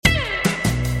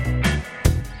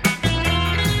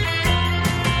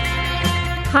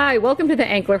Hi, welcome to the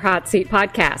Ankler Hot Seat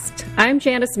podcast. I'm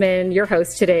Janice Min, your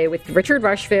host today with Richard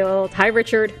Rushfield. Hi,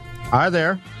 Richard. Hi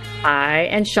there. Hi,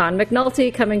 and Sean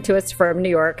McNulty coming to us from New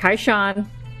York. Hi, Sean.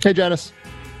 Hey, Janice.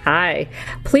 Hi.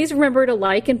 Please remember to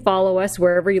like and follow us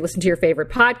wherever you listen to your favorite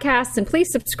podcasts, and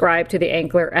please subscribe to The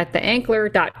Ankler at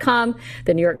theankler.com.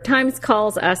 The New York Times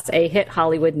calls us a hit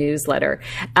Hollywood newsletter.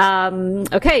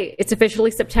 Okay, it's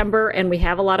officially September, and we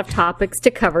have a lot of topics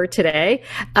to cover today.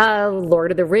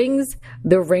 Lord of the Rings,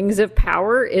 The Rings of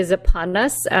Power is upon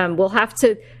us. We'll have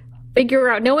to figure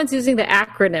out. No one's using the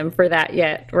acronym for that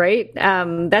yet, right?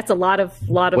 That's a lot of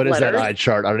what letters. Is that eye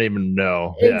chart? I don't even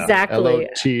know. Exactly.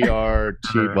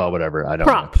 LOTRT. Well, whatever. I don't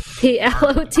Prop. know.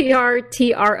 LOTRTROP.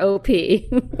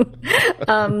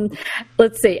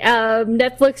 Let's see.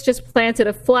 Netflix just planted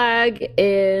a flag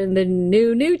in the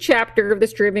new chapter of the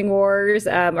streaming wars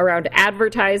around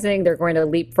advertising. They're going to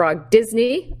leapfrog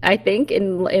Disney, I think,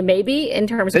 and maybe in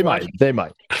terms of They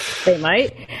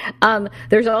might.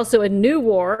 There's also a new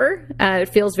war. It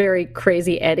feels very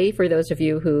Crazy Eddie for those of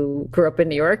you who grew up in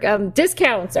New York.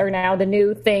 Discounts are now the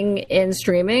new thing in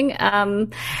streaming.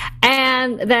 And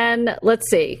then let's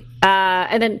see.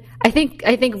 And then I think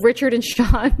Richard and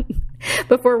Sean,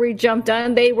 before we jumped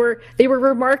on, they were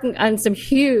remarking on some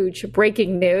huge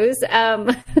breaking news.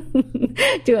 Do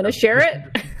you want to share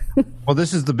it? Well,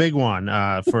 this is the big one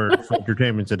for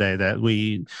entertainment today. That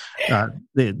we,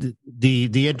 the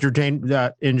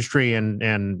entertainment industry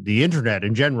and the internet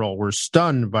in general were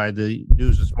stunned by the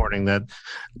news this morning that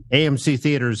AMC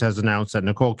Theaters has announced that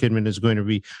Nicole Kidman is going to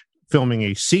be filming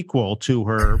a sequel to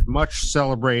her much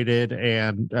celebrated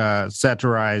and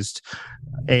satirized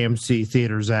AMC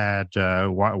Theaters ad,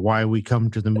 "Why We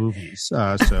Come to the Movies."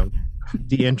 So.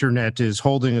 The internet is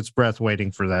holding its breath,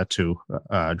 waiting for that to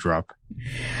drop.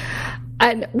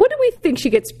 And what do we think she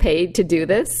gets paid to do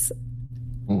this?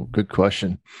 Oh, good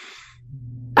question.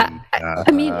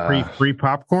 I mean, free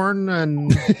popcorn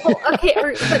and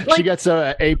she gets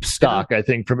a ape stock, I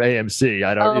think, from AMC.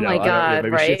 I don't. Oh my God!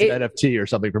 Maybe right? She gets an NFT or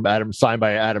something from signed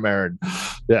by Adam Aaron.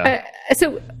 Yeah.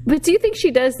 But do you think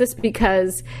she does this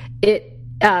because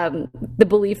the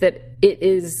belief that it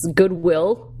is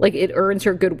goodwill, like it earns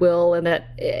her goodwill, and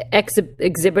that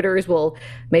exhibitors will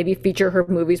maybe feature her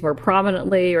movies more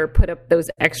prominently or put up those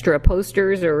extra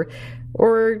posters,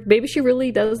 or maybe she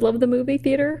really does love the movie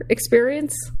theater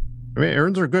experience? I mean, it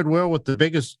earns her goodwill with the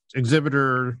biggest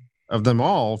exhibitor of them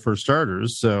all, for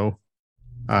starters. So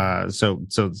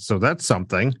that's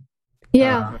something.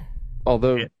 Yeah.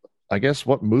 Although, I guess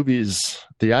what movies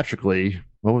theatrically?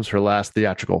 What was her last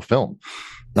theatrical film?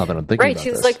 Now that I'm thinking about she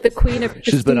was this. like the queen of.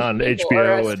 She's been on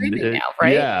HBO and now,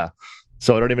 right? Yeah.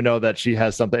 So I don't even know that she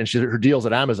has something. And her deal's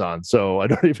at Amazon, so I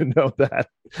don't even know that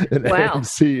an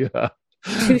AMC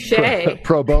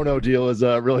pro bono deal is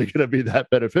really going to be that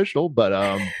beneficial. But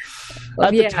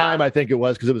at the time, I think it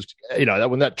was, because it was,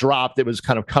 when that dropped, it was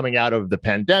kind of coming out of the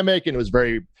pandemic, and it was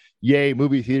very yay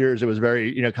movie theaters. It was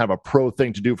very kind of a pro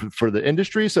thing to do for the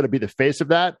industry. So to be the face of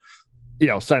that.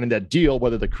 Signing that deal,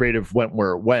 whether the creative went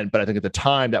where it went. But I think at the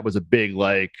time that was a big,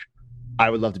 I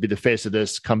would love to be the face of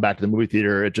this, come back to the movie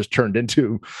theater. It just turned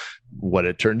into what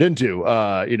it turned into,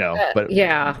 but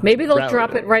yeah, maybe they'll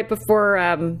drop it right before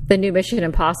the new Mission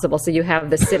Impossible. So you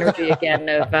have the synergy again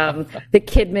of the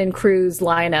Kidman Cruise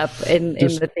lineup in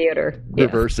the theater.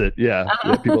 Reverse it. Yeah.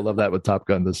 People love that with Top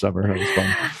Gun this summer. That was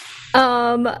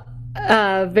fun.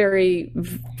 Very,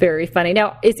 very funny.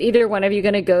 Now, is either one of you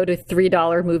going to go to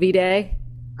 $3 movie day?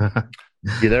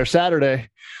 Be there Saturday.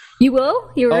 You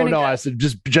will? I said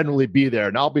just generally be there,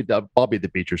 and I'll be at the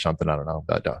beach or something. I don't know.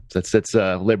 It's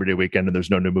Liberty weekend, and there's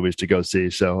no new movies to go see.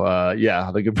 So I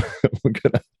think we're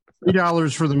gonna.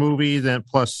 $3 for the movie, then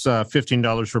plus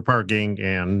 $15 for parking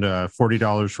and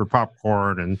 $40 for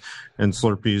popcorn and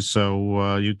Slurpees.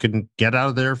 So you can get out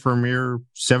of there for a mere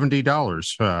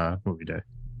 $70 movie day.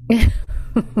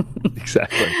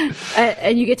 Exactly.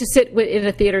 And you get to sit in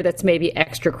a theater that's maybe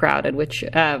extra crowded, which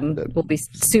will be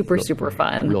super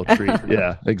fun. Real treat.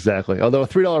 Yeah, exactly. Although a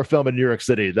 $3 film in New York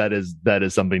City, that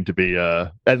is something to be,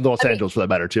 and Los Angeles for that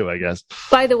matter too, I guess.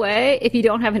 By the way, if you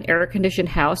don't have an air-conditioned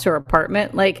house or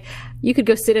apartment, you could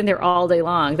go sit in there all day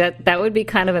long. That would be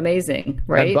kind of amazing,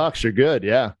 right? $10, you're good.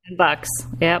 Yeah. $10.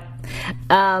 Yep.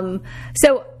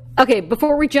 So, okay,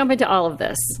 before we jump into all of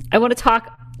this, I want to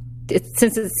talk.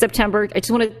 Since it's September, I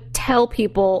just want to tell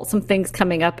people some things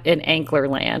coming up in Ankler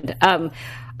land.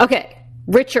 Okay,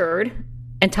 Richard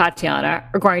and Tatiana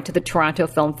are going to the Toronto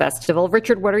Film Festival.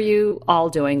 Richard, what are you all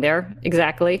doing there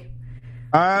exactly?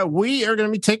 We are going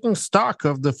to be taking stock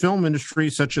of the film industry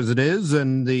such as it is,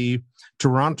 and the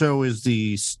Toronto is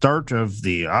the start of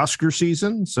the Oscar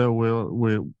season,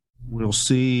 so we'll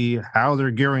see how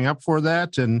they're gearing up for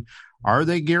that, and are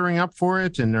they gearing up for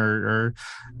it? And are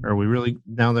we really,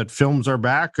 now that films are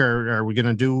back, are we going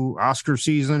to do Oscar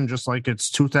season just like it's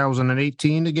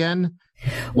 2018 again?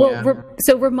 Well,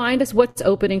 so remind us what's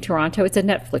opening Toronto. It's a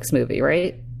Netflix movie,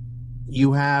 right?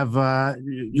 You have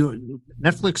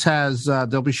Netflix has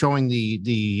they'll be showing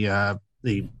the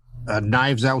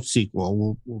Knives Out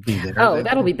sequel will be there. Oh,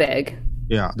 that'll be big.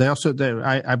 Yeah, they also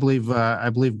I believe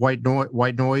White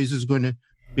Noise is going to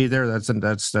be there. That's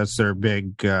their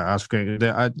big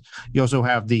Oscar. You also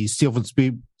have the Steven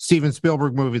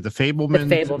Spielberg movie, The Fabelmans.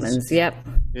 The Fabelmans, yep,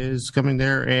 is coming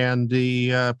there, and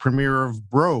the premiere of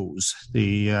Bros,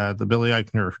 the Billy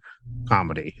Eichner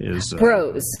comedy is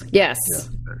Bros. Yes.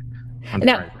 Yeah,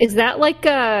 now, is that like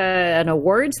an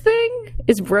awards thing?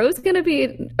 Is Bros going to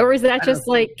be, or is that just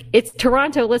like it's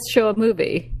Toronto? Let's show a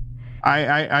movie.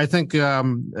 I think if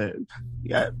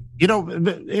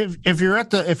you're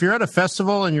at a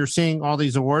festival and you're seeing all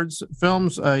these awards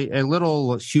films, a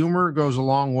little humor goes a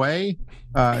long way.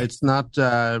 It's not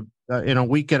in a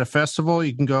week at a festival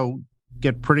you can go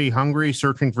get pretty hungry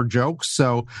searching for jokes.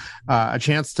 So a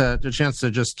chance to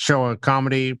just show a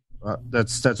comedy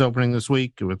that's opening this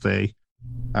week with a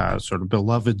sort of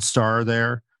beloved star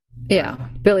there. Yeah,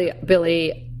 Billy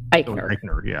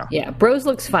Eichner. Yeah. Bros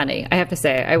looks funny. I have to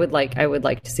say, I would like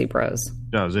to see Bros.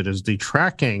 It is the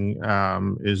tracking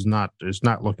is not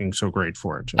looking so great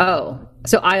for it. Oh,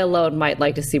 so I alone might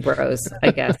like to see Bros,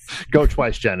 I guess. Go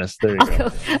twice, Janice. There you go.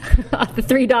 The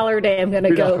 $3 day, I'm going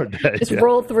to go just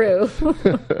roll through.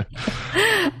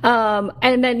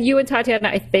 And then you and Tatiana,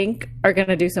 I think, are going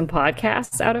to do some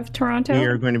podcasts out of Toronto. We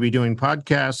are going to be doing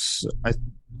podcasts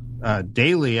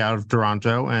daily out of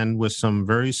Toronto, and with some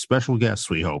very special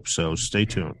guests, we hope. So stay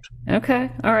tuned.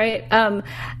 Okay. All right.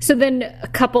 So then a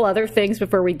couple other things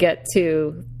before we get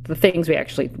to the things we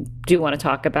actually do want to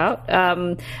talk about.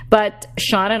 But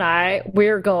Sean and I,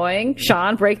 we're going.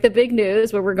 Sean, break the big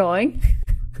news where we're going.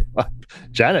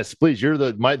 Janice, please, you're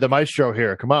the maestro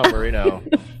here. Come on, Marino.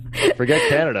 Forget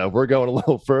Canada. We're going a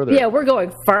little further. Yeah, we're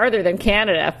going farther than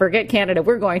Canada. Forget Canada.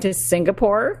 We're going to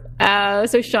Singapore.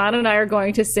 So Sean and I are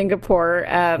going to Singapore.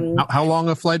 How long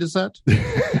a flight is that?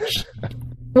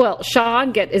 Well,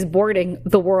 Sean is boarding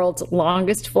the world's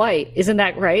longest flight. Isn't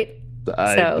that right?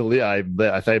 I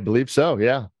believe so.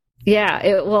 Yeah.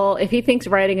 Yeah, well, if he thinks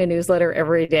writing a newsletter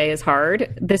every day is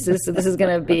hard, this is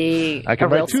going to be I can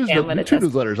write two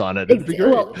newsletters on it. It'd be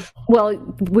great.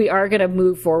 Well, we are going to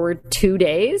move forward 2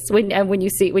 days when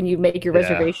you make your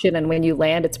reservation and when you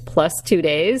land, it's plus 2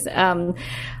 days.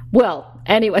 Well,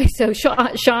 anyway, so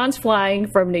Sean's flying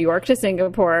from New York to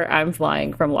Singapore. I'm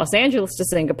flying from Los Angeles to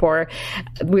Singapore.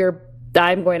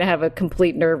 I'm going to have a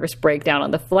complete nervous breakdown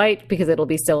on the flight because it'll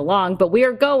be so long. But we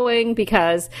are going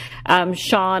because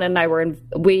Sean and I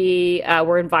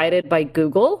were invited by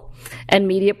Google and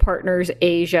Media Partners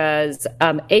Asia's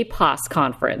APOS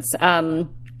conference. And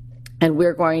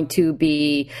we're going to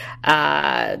be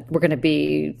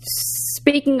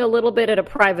speaking a little bit at a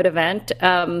private event.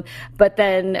 But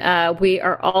then we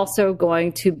are also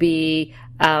going to be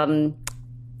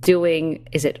doing,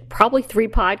 is it probably 3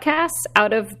 podcasts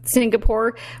out of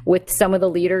Singapore with some of the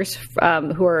leaders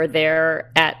who are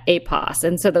there at APOS.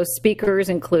 And so those speakers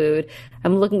include,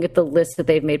 I'm looking at the list that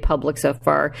they've made public so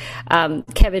far,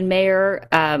 Kevin Mayer,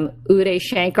 Uday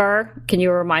Shankar. Can you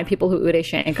remind people who Uday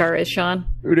Shankar is, Sean?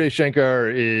 Uday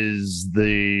Shankar is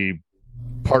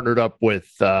partnered up with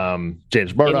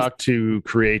James Murdoch to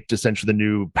create essentially the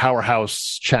new powerhouse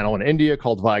channel in India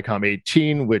called Viacom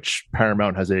 18, which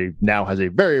Paramount now has a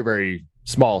very, very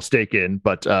small stake in,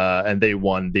 but and they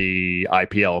won the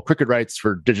IPL cricket rights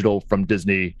for digital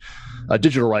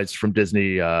rights from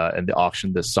Disney in the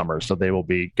auction this summer. So they will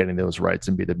be getting those rights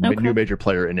and be the new major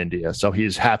player in India. So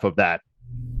he's half of that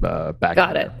back.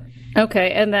 Got it.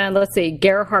 Okay, and then let's see,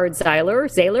 Gerhard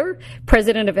Zeiler,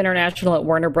 president of International at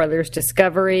Warner Brothers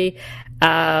Discovery.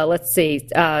 Let's see,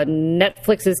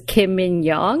 Netflix's Kim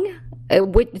Min-young.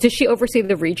 Does she oversee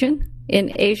the region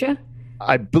in Asia?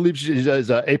 I believe she does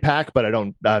APAC, but I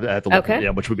have to look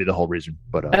at which would be the whole region.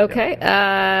 But okay.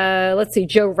 Yeah. Let's see.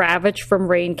 Joe Ravitch from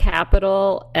Rain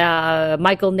Capital,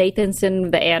 Michael Nathanson,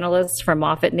 the analyst from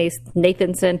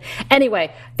MoffettNathanson.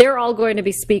 Anyway, they're all going to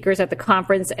be speakers at the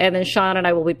conference, and then Sean and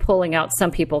I will be pulling out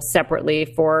some people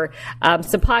separately for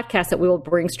some podcasts that we will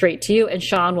bring straight to you. And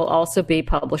Sean will also be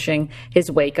publishing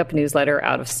his Wake Up newsletter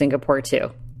out of Singapore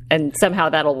too, and somehow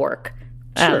that'll work.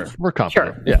 Sure, we're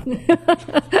confident. Sure. Yeah.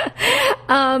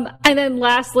 And then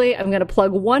lastly, I'm going to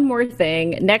plug one more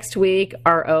thing. Next week,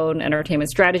 our own entertainment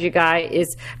strategy guy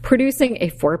is producing a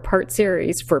 4-part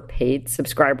series for paid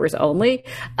subscribers only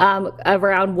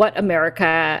around what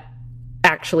America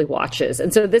actually watches.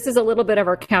 And so this is a little bit of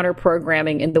our counter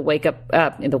programming in the wake up,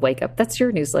 that's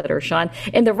your newsletter, Sean,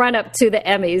 in the run up to the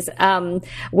Emmys,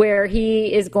 where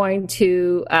he is going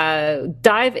to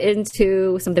dive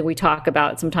into something we talk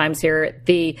about sometimes here,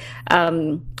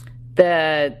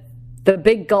 the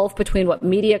big gulf between what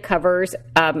media covers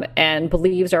and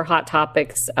believes are hot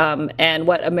topics and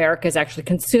what America is actually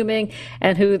consuming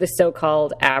and who the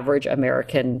so-called average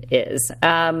American is.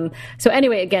 So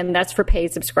anyway, again, that's for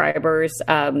paid subscribers.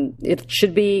 It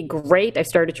should be great. I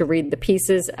started to read the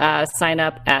pieces. Sign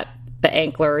up at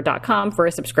theankler.com for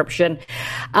a subscription.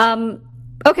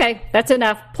 Okay, that's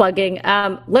enough plugging.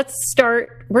 Let's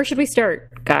start. Where should we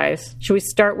start, guys? Should we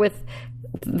start with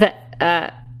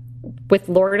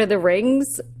Lord of the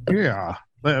Rings? Yeah.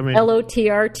 I mean,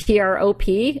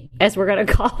 LOTRTROP, as we're going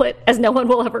to call it, as no one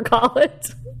will ever call it.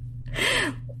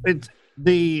 I'd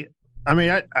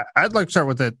like to start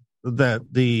with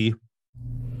the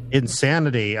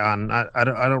insanity on, I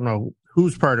don't know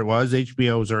whose part it was,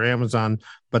 HBO's or Amazon,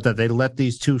 but that they let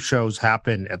these two shows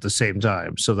happen at the same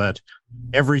time so that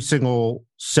every single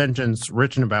sentence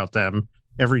written about them,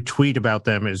 every tweet about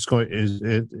them is going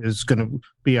to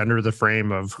be under the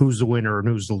frame of who's the winner and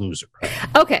who's the loser.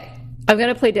 Okay, I'm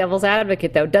going to play devil's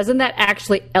advocate though. Doesn't that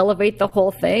actually elevate the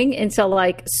whole thing into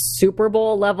like Super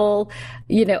Bowl level?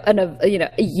 I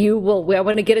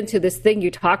want to get into this thing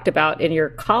you talked about in your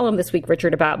column this week,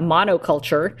 Richard, about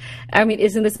monoculture. I mean,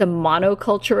 isn't this a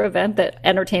monoculture event that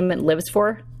entertainment lives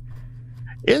for?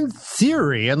 In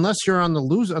theory, unless you're on the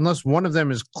loser, unless one of them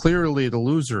is clearly the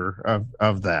loser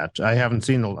of that. I haven't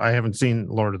seen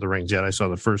Lord of the Rings yet. I saw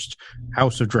the first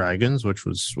House of Dragons, which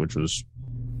was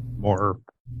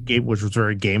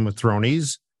very Game of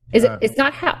Thrones. Is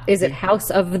it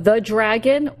House of the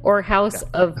Dragon or House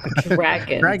of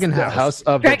Dragons? Dragon House. House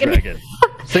of the Dragon.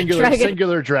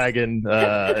 Singular dragon.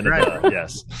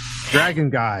 Yes. Dragon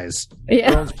guys.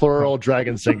 Yeah. Thrones plural,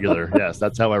 dragon singular. Yes,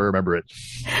 that's how I remember it.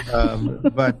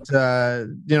 But a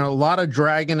lot of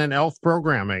dragon and elf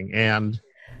programming, and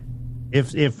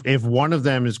if one of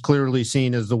them is clearly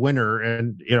seen as the winner,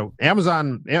 and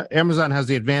Amazon has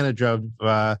the advantage of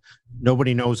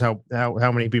nobody knows how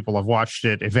many people have watched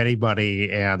it, if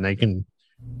anybody, and they can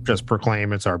just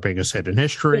proclaim it's our biggest hit in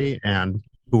history. And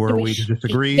who are we to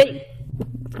disagree?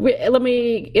 Let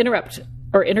me interject.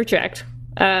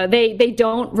 They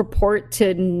don't report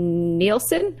to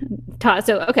Nielsen.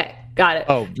 So okay, got it.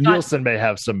 Oh, Nielsen may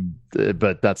have some,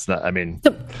 but that's not. I mean,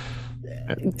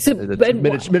 it's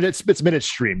minute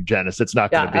stream, Janice. It's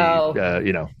not going to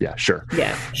be. Yeah, sure.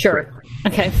 Yeah, sure. Great.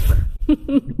 Okay.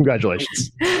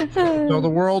 Congratulations. So the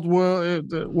world will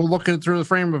look at it through the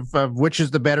frame of which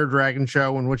is the better dragon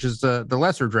show and which is the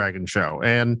lesser dragon show,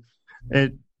 and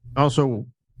it also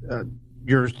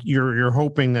you're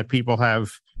hoping that people have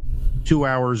 2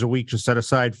 hours a week to set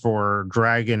aside for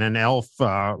dragon and elf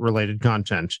related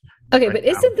content. Okay, but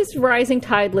isn't this rising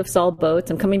tide lifts all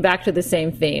boats? I'm coming back to the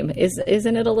same theme.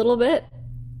 Isn't it a little bit?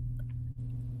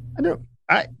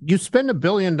 You spend $1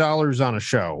 billion on a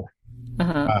show,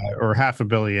 or $500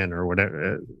 million, or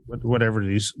whatever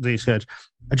these guys.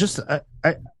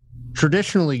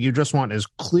 Traditionally, you just want as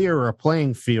clear a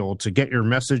playing field to get your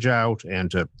message out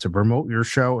and to promote your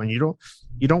show, and you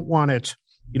don't want it.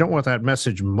 You don't want that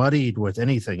message muddied with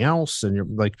anything else, and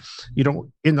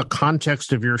in the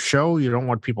context of your show, you don't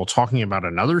want people talking about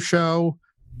another show,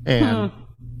 and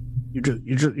you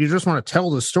just want to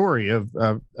tell the story of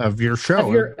your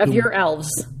show of your elves,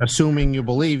 assuming you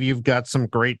believe you've got some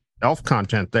great elf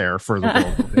content there for the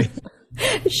world.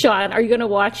 Sean, are you going to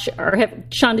watch,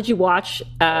 Sean, did you watch?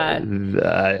 I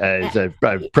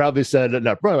proudly said,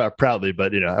 probably not proudly,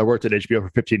 but I worked at HBO for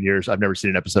 15 years. I've never seen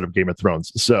an episode of Game of Thrones.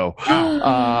 So,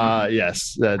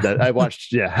 yes, that I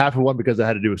watched half of one because I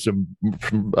had to do some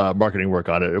marketing work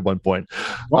on it at one point.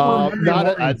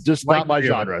 Not my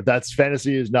genre. That's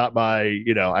fantasy is not my,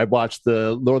 I watched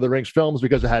the Lord of the Rings films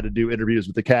because I had to do interviews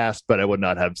with the cast, but I would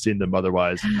not have seen them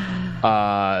otherwise.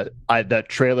 That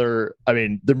trailer,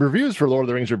 the reviews for Lord of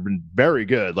the Rings have been very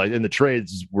good. Like in the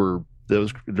trades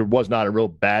there was not a real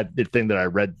bad thing that I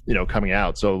read, coming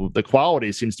out. So the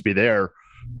quality seems to be there,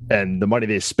 and the money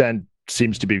they spend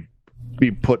seems to be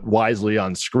put wisely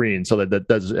on screen. So that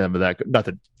does have that. Not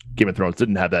that Game of Thrones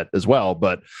didn't have that as well,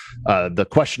 but the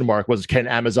question mark was, can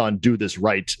Amazon do this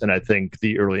right? And I think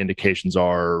the early indications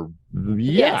are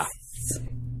yes.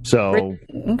 So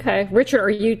okay, Richard, are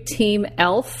you team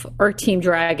elf or team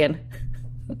dragon?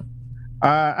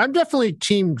 I'm definitely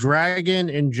team dragon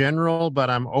in general,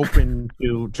 but I'm open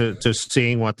to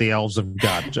seeing what the elves have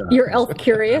got. You're elf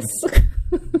curious.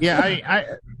 Yeah,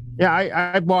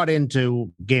 Yeah, I bought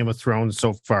into Game of Thrones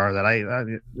so far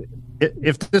that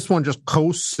if this one just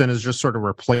coasts and is just sort of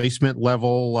replacement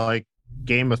level like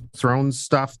Game of Thrones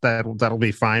stuff, that'll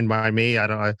be fine by me.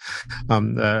 I'm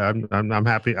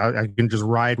happy. I can just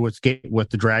ride with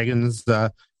the dragons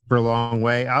for a long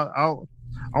way. I'll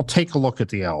take a look at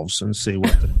the elves and see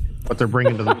what they're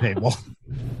bringing to the table.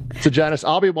 So, Janice,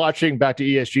 I'll be watching, back to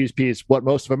ESG's piece, what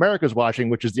most of America's watching,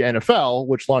 which is the NFL,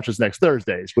 which launches next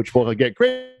Thursdays, which will get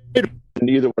great in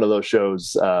either one of those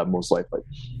shows, most likely.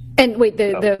 And wait,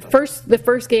 the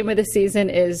first game of the season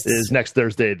is next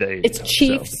Thursday. It's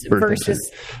Chiefs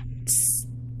versus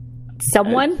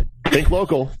someone. Think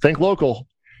local.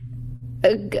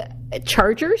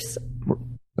 Chargers.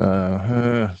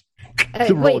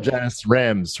 Super Bowl, Janice.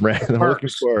 Rams. The looking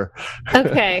for.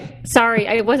 Okay, sorry,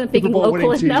 I wasn't thinking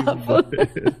local enough.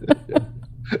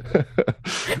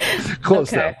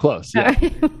 Close now. Close. Yeah.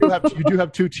 Right. You do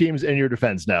have two teams in your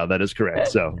defense now. That is correct.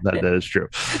 So that is true.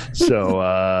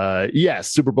 So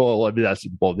yes, Super Bowl. I mean, that's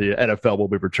Super Bowl. The NFL will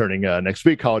be returning next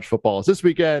week. College football is this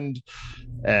weekend,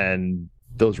 and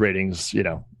those ratings,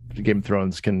 Game of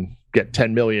Thrones can get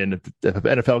 10 million. If an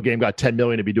NFL game got 10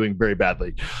 million, it'd be doing very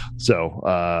badly.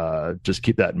 So just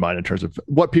keep that in mind in terms of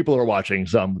what people are watching.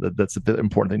 That's the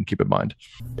important thing to keep in mind.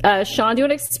 Sean, do you want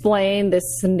to explain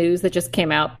this news that just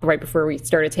came out right before we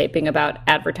started taping about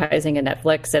advertising and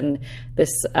Netflix and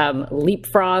this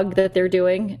leapfrog that they're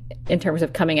doing in terms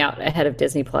of coming out ahead of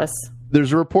Disney Plus?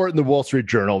 There's a report in the Wall Street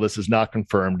Journal. This is not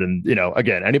confirmed. And,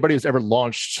 again, anybody who's ever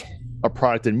launched a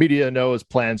product in media knows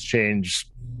plans change,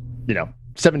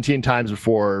 17 times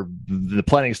before the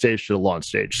planning stage to the launch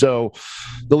stage. So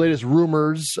the latest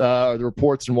rumors, the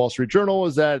reports in Wall Street Journal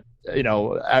is that,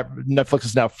 Netflix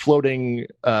is now floating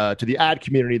to the ad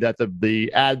community that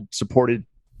the ad-supported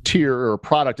tier or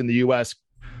product in the U.S.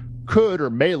 could or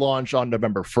may launch on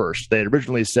November 1st. They had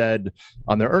originally said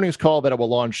on their earnings call that it will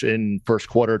launch in first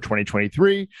quarter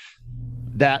 2023.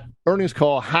 That earnings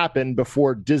call happened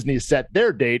before Disney set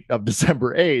their date of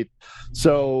December 8th.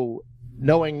 So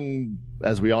knowing,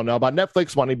 as we all know about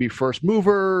Netflix, wanting to be first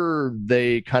mover,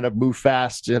 they kind of move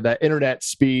fast to that internet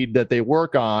speed that they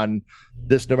work on.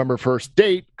 This November 1st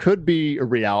date could be a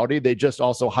reality. They just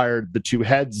also hired the two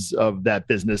heads of that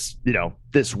business,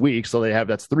 this week. So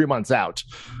that's 3 months out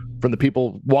from the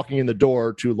people walking in the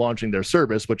door to launching their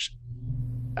service, which,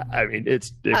 I mean,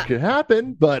 it could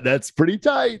happen, but that's pretty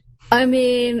tight. I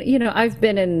mean, I've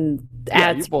been in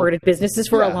ad-supported businesses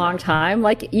for a long time.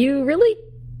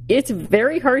 It's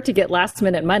very hard to get last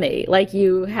minute money.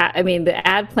 The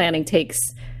ad planning takes,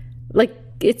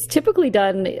 it's typically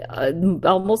done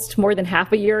almost more than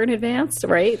half a year in advance,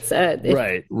 right?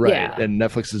 Right. Yeah. And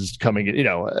Netflix is coming in,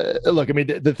 look, I mean,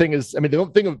 the thing is, the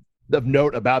only thing of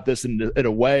note about this in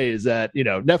a way is that,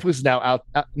 Netflix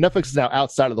is now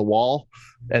outside of the wall,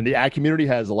 and the ad community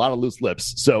has a lot of loose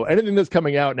lips. So anything that's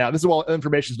coming out now, this is all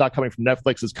information is not coming from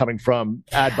Netflix, it's coming from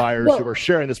ad buyers who are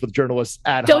sharing this with journalists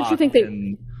ad hoc.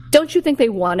 Don't you think they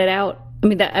want it out?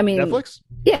 Netflix?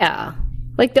 Yeah.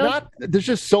 There's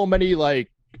just so many,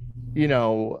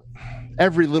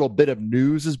 every little bit of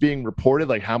news is being reported,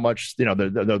 like how much,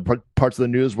 the parts of the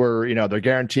news where, they're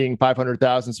guaranteeing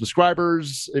 500,000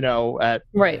 subscribers, at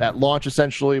launch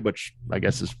essentially, which I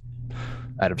guess is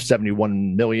out of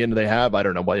 71 million they have. I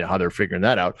don't know how they're figuring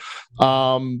that out.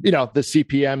 The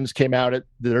CPMs came out at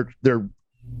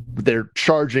they're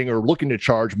charging or looking to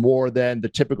charge more than the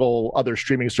typical other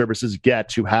streaming services get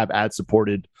to have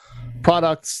ad-supported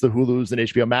products, the Hulus and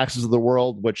HBO Maxes of the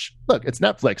world, which, look, it's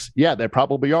Netflix. Yeah, they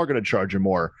probably are going to charge you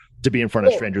more to be in front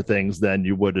of Stranger Things than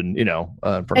you would in front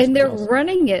of and they're else.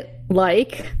 Running it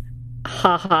like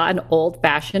an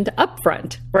old-fashioned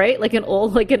upfront, right? Like an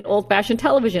old-fashioned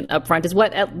television upfront is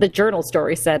what the Journal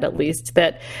story said, at least,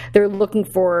 that they're looking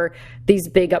for these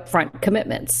big upfront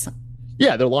commitments.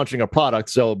 Yeah, they're launching a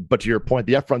product. But to your point,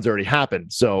 the upfront's already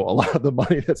happened. So a lot of the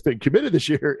money that's been committed this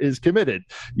year is committed.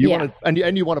 You want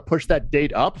to push that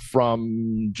date up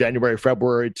from January,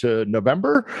 February to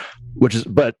November,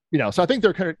 so I think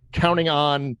they're kind of counting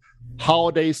on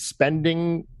holiday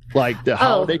spending, like the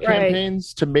holiday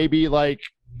campaigns to maybe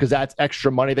because that's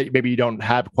extra money that maybe you don't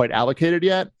have quite allocated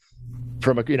yet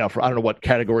for I don't know what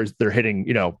categories they're hitting,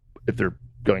 if they're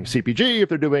going CPG, if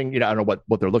they're doing, I don't know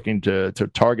what they're looking to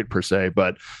target per se,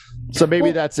 but so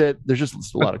maybe that's it. There's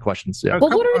just a lot of questions. Yeah. Well,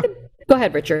 go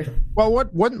ahead, Richard. Well,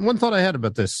 one thought I had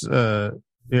about this, a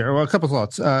couple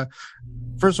thoughts.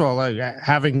 First of all,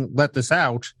 having let this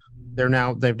out, they've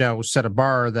now set a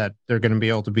bar that they're going to be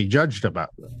able to be judged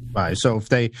by. So if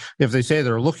they say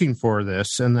they're looking for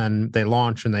this and then they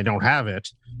launch and they don't have it,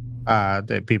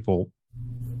 that people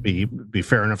be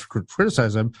fair enough to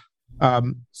criticize them.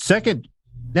 Second,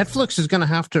 Netflix is going to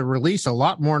have to release a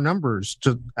lot more numbers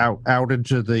to out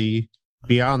into the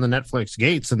beyond the Netflix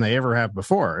gates than they ever have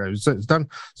before. It's not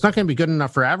going to be good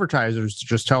enough for advertisers to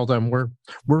just tell them we're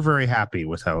very happy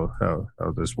with how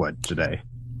this went today.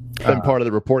 And part of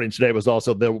the reporting today was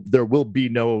also there will be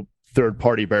no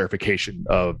third-party verification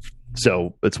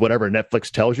so it's whatever Netflix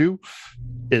tells you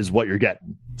is what you're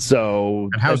getting. So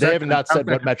they have not said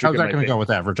what metric. How's that going to go with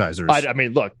advertisers? I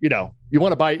mean, look, you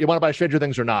want to buy Stranger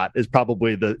Things or not is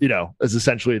probably is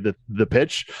essentially the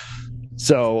pitch.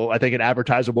 So I think an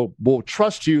advertiser will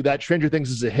trust you that Stranger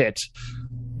Things is a hit.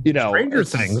 Stranger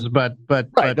Things, but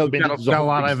right, no, got a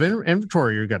lot of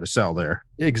inventory you got to sell there.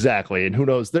 Exactly, and who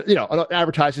knows?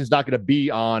 Advertising is not going to be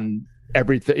on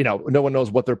everything. No one knows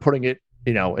what they're putting it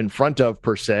in front of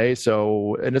per se.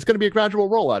 So, and it's going to be a gradual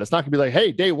rollout. It's not going to be like,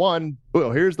 hey, day one,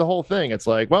 here's the whole thing. It's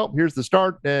like, well, here's the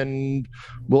start, and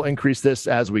we'll increase this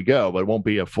as we go. But it won't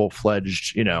be a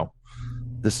full-fledged,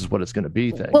 this is what it's going to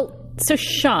be thing. Well, so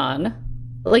Sean,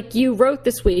 like you wrote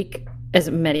this week, as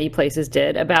many places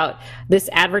did, about this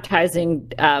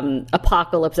advertising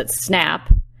apocalypse at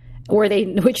Snap,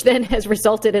 which then has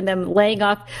resulted in them laying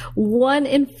off 1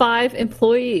 in 5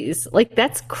 employees. Like,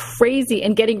 that's crazy,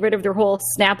 and getting rid of their whole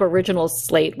Snap Originals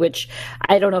slate, which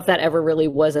I don't know if that ever really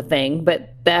was a thing,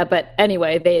 but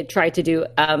anyway, they had tried to do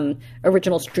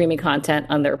original streaming content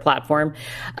on their platform.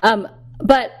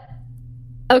 But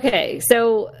okay,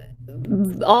 so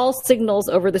all signals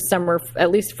over the summer,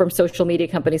 at least from social media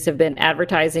companies, have been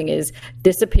advertising is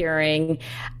disappearing.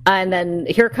 And then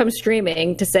here comes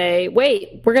streaming to say,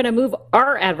 wait, we're going to move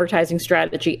our advertising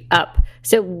strategy up.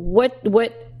 So what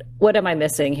am I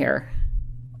missing here?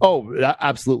 Oh,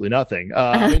 absolutely nothing.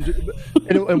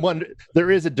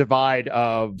 There is a divide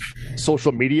of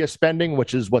social media spending,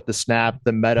 which is what the Snap,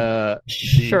 the Meta,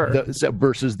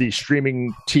 versus the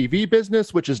streaming TV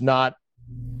business, which is not.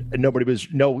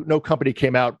 No company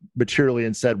came out materially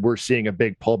and said we're seeing a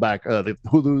big pullback. The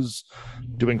Hulu's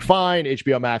doing fine.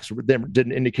 HBO Max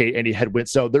didn't indicate any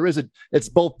headwinds. So it's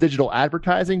both digital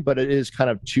advertising, but it is kind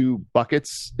of two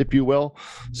buckets, if you will.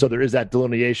 So there is that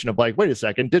delineation of like, wait a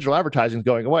second, digital advertising is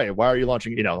going away. Why are you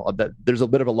launching? There's a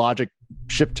bit of a logic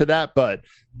shift to that, but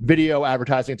video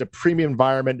advertising, it's a premium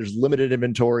environment. There's limited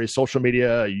inventory. Social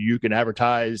media, you can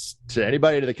advertise to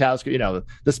anybody to the cows. The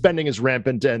spending is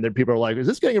rampant, and then people are like, is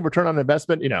this getting a return on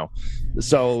investment?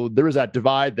 So there is that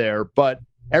divide there, but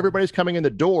everybody's coming in the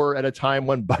door at a time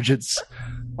when budgets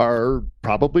are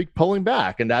probably pulling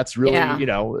back. And that's really,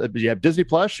 you have Disney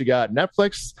Plus, you got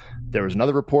Netflix. There was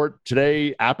another report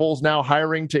today. Apple's now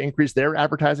hiring to increase their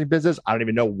advertising business. I don't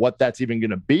even know what that's even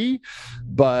going to be,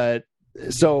 but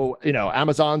so,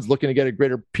 Amazon's looking to get a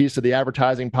greater piece of the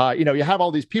advertising pie. You have all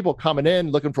these people coming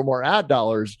in looking for more ad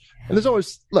dollars. And there's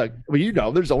always,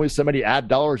 there's always so many ad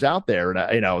dollars out there.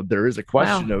 And, there is a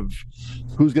question of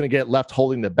who's going to get left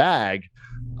holding the bag.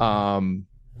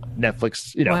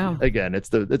 Netflix, again, it's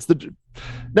the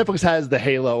Netflix has the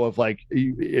halo of like,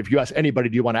 if you ask anybody,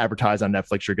 do you want to advertise on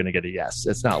Netflix? You're going to get a yes.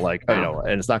 It's not like,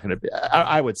 and it's not going to be,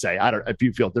 I would say, I don't, if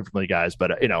you feel differently, guys,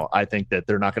 but I think that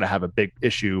they're not going to have a big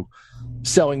issue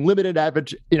selling limited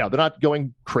advertising. They're not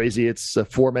going crazy. It's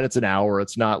 4 minutes an hour.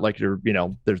 It's not like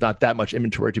there's not that much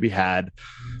inventory to be had.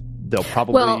 They'll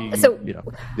probably, I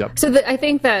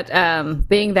think that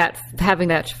having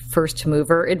that first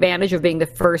mover advantage of being the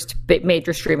first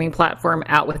major streaming platform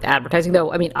out with advertising,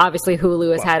 though, I mean, obviously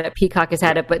Hulu has had it, Peacock has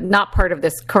had it, but not part of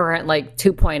this current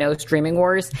 2.0 streaming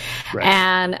wars. Right.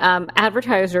 And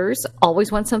advertisers always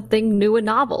want something new and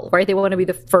novel, right? They want to be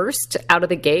the first out of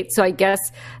the gate. So I guess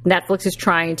Netflix is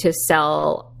trying to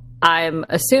sell, I'm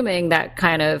assuming, that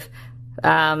kind of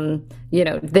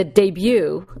the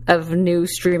debut of new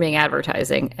streaming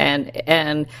advertising,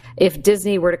 and if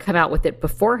Disney were to come out with it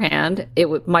beforehand,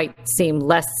 it might seem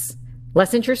less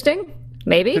interesting.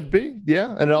 Maybe could be,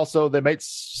 yeah, and also they might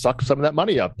suck some of that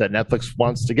money up that Netflix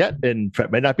wants to get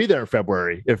may not be there in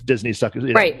February if Disney got it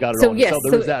on. Yes, so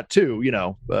there was that too,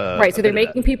 right. So they're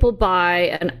making people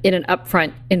buy in an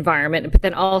upfront environment, but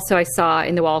then also I saw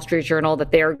in the Wall Street Journal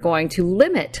that they are going to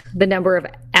limit the number of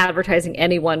advertising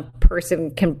any one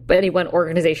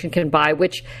organization can buy,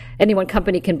 which any one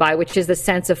company can buy, which is the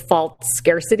sense of false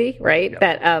scarcity, right? Yep.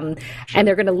 That and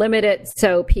they're going to limit it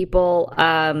so people.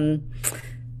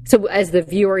 So as the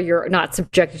viewer, you're not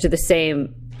subjected to the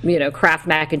same, Kraft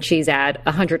mac and cheese ad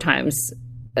 100 times,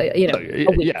 a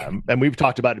week. Yeah. And we've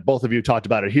talked about it. Both of you talked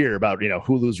about it here about,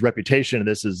 Hulu's reputation. And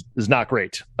this is not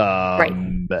great. Right.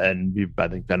 And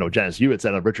I know, Janice, you had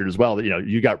said on Richard as well that,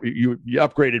 you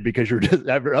upgraded because you're just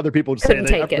other people saying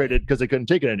they upgraded because they couldn't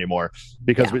take it anymore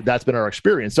because that's been our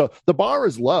experience. So the bar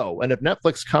is low. And if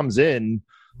Netflix comes in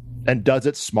and does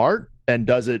it smart and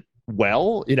does it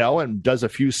well, and does a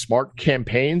few smart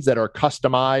campaigns that are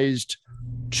customized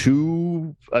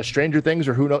to Stranger Things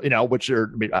or who knows, which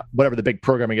are, whatever the big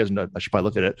programming is. I should probably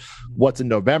look at it. What's in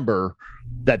November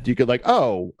that you could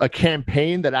a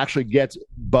campaign that actually gets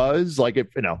buzz. Like if,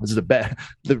 this is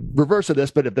the reverse of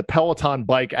this, but if the Peloton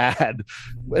bike ad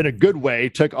in a good way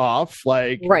took off,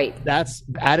 right, that's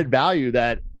added value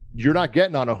that you're not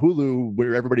getting on a Hulu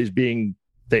where everybody's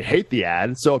they hate the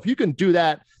ad. So if you can do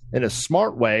that in a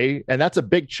smart way, and that's a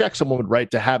big check someone would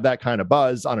write to have that kind of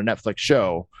buzz on a Netflix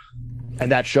show.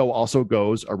 And that show also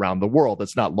goes around the world.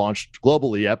 It's not launched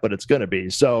globally yet, but it's going to be.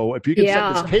 So if you can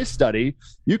set this case study,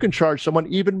 you can charge someone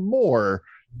even more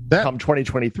come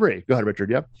 2023. Go ahead, Richard.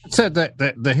 Yep. Said that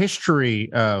the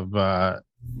history of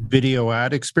video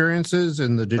ad experiences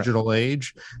in the digital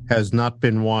age has not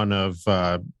been one of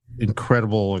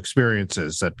incredible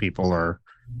experiences that people are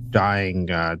dying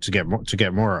to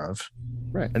get more of.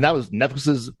 Right. And that was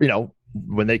Netflix's,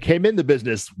 when they came into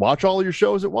business, watch all your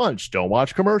shows at once. Don't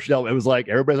watch commercials. It was like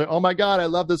everybody's like, oh my God, I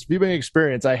love this viewing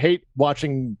experience. I hate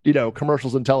watching,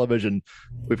 commercials on television.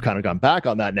 We've kind of gone back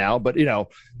on that now, but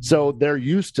so they're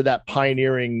used to that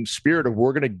pioneering spirit of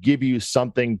we're going to give you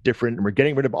something different and we're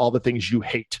getting rid of all the things you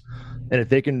hate. And if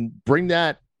they can bring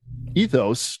that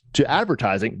ethos to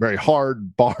advertising, very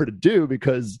hard bar to do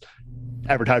because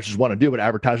advertisers want to do what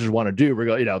advertisers want to do.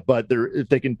 But if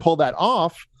they can pull that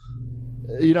off,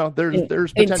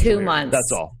 there's in 2 months.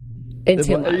 That's all. In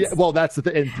 2 months. Well, that's the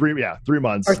thing. In 3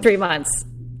 months or 3 months.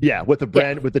 Yeah, with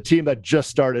the team that just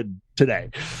started today.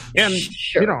 And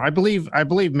I believe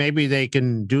maybe they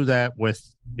can do that with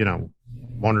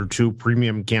 1 or 2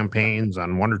 premium campaigns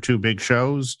on 1 or 2 big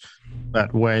shows.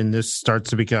 But when this starts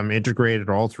to become integrated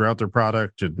all throughout their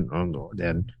product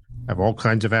and have all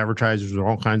kinds of advertisers and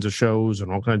all kinds of shows and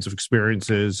all kinds of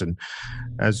experiences, and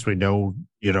as we know,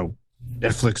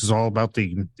 Netflix is all about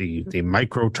the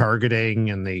micro targeting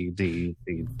and the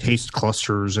taste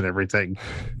clusters and everything,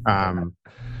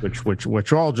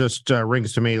 which all just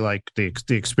rings to me like the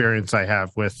experience I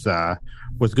have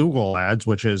with Google ads,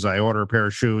 which is I order a pair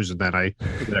of shoes and then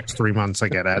for the next 3 months I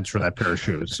get ads for that pair of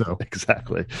shoes. So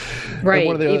exactly, right. And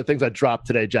one of the other things I dropped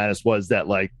today, Janice, was that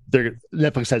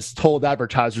Netflix has told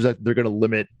advertisers that they're going to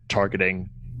limit targeting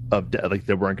of they're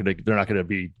not going to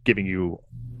be giving you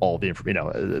all the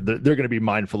information. They're going to be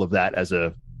mindful of that as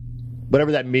a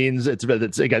whatever that means. It's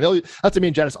again, that's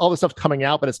Janice. All this stuff's coming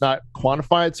out, but it's not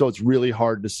quantified, so it's really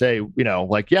hard to say.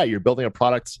 You're building a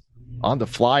product on the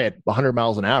fly at 100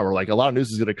 miles an hour. Like a lot of news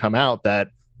is going to come out that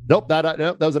that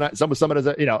was someone has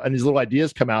and these little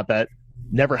ideas come out that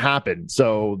never happened.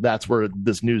 So that's where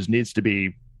this news needs to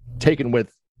be taken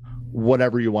with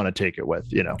whatever you want to take it with.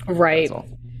 Right,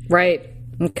 right.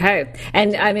 Okay.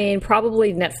 And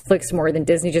probably Netflix more than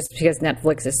Disney, just because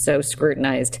Netflix is so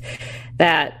scrutinized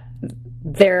that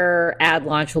their ad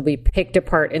launch will be picked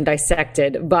apart and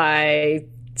dissected by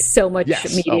so much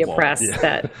media press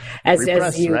that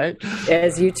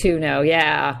as you two know.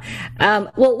 Yeah.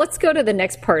 Well, let's go to the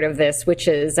next part of this, which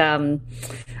is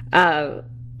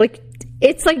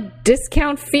it's like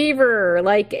discount fever.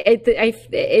 Like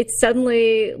it's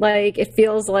suddenly it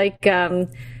feels like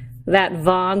that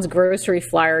Vaughn's grocery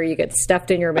flyer you get stuffed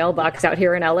in your mailbox out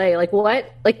here in LA.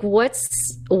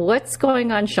 What's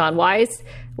going on, Sean? Why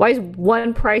is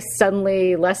one price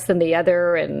suddenly less than the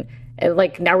other? And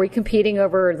now are we competing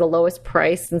over the lowest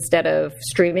price instead of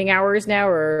streaming hours now,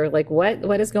 or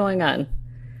what is going on?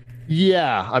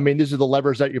 Yeah. These are the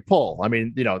levers that you pull.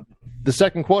 The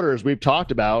second quarter, as we've talked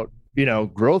about,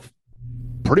 growth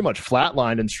pretty much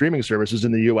flatlined in streaming services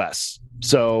in the US.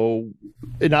 So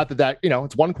not that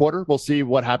it's one quarter. We'll see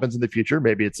what happens in the future.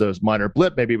 Maybe it's a minor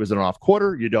blip. Maybe it was an off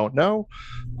quarter. You don't know.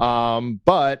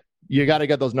 But you got to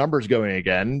get those numbers going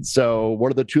again. So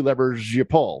what are the 2 levers you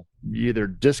pull? You either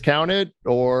discount it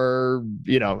or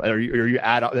you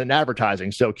add in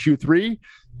advertising. So Q3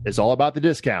 is all about the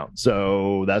discount.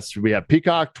 So we have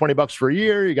Peacock, $20 for a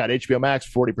year. You got HBO Max,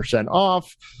 40%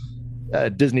 off.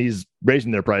 Disney's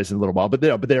raising their price in a little while, but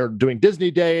they're doing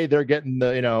Disney Day. They're getting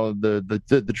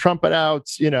the trumpet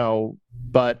outs,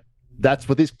 but that's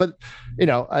what these. But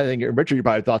I think Richard, you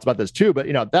probably have thoughts about this too. But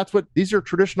that's what these are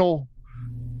traditional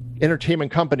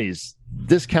entertainment companies.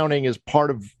 Discounting is part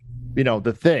of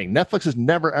the thing. Netflix has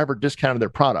never ever discounted their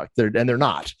product, they're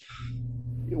not.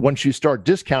 Once you start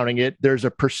discounting it, there's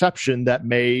a perception that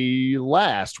may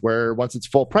last. Where once it's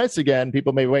full price again,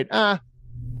 people may wait.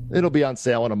 It'll be on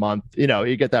sale in a month.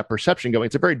 You get that perception going.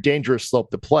 It's a very dangerous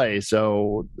slope to play.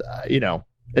 So,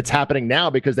 it's happening now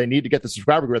because they need to get the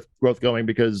subscriber growth going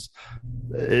because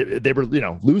they were,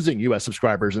 losing U.S.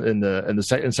 subscribers in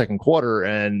the second quarter,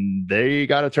 and they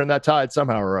got to turn that tide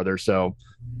somehow or other. So,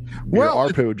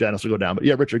 ARPU, Janice, will go down. But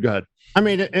yeah, Richard, go ahead. I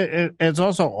mean, it's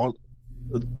also,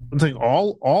 I think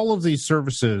all of these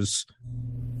services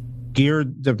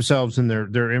geared themselves in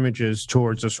their images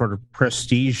towards a sort of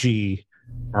prestige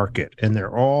market, and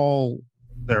they're all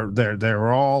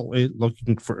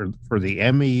looking for the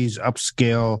Emmys,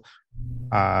 upscale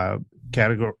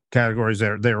categories.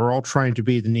 They're all trying to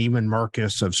be the Neiman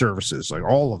Marcus of services, like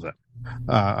all of them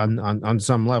on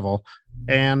some level,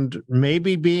 and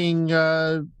maybe being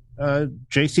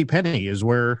J.C. Penney is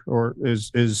where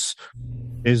is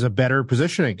a better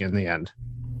positioning in the end.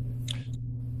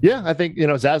 Yeah, I think,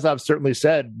 Zaslav certainly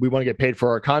said we want to get paid for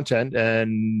our content.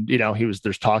 And,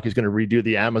 there's talk he's going to redo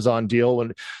the Amazon deal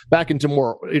and back into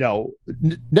more,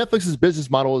 Netflix's business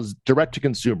model is direct to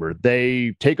consumer.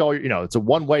 They take all it's a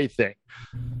one-way thing.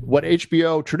 What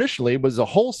HBO traditionally was a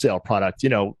wholesale product.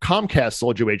 Comcast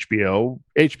sold you HBO.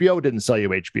 HBO didn't sell you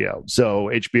HBO.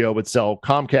 So HBO would sell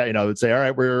Comcast, would say,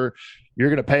 all right, you're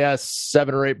going to pay us $7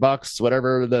 or $8,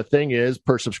 whatever the thing is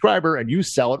per subscriber, and you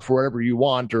sell it for whatever you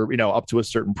want, or up to a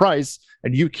certain price,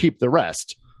 and you keep the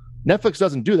rest. Netflix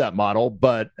doesn't do that model,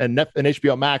 and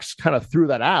HBO Max kind of threw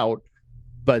that out.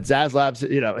 But Zaslav's,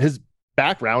 his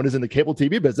background is in the cable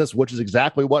TV business, which is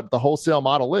exactly what the wholesale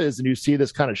model is, and you see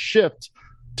this kind of shift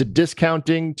to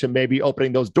discounting, to maybe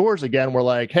opening those doors again. We're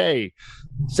like, hey,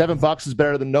 $7 is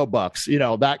better than no bucks,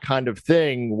 that kind of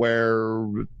thing, where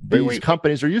these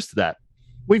companies are used to that.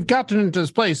 We've gotten into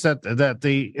this place that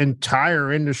the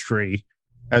entire industry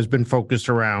has been focused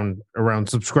around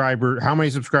subscriber, how many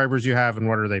subscribers you have and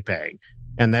what are they paying,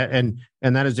 and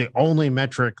that is the only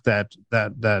metric that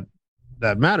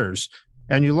matters.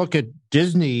 And you look at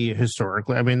Disney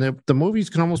historically. I mean, the movies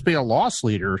can almost be a loss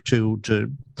leader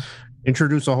to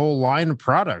introduce a whole line of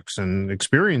products and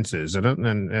experiences and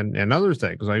other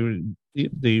things. Like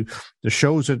the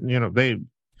shows that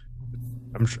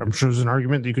I'm sure there's an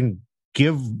argument that you can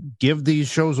give these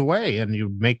shows away and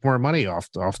you make more money off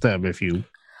them if you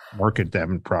market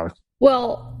them and product.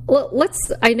 Well,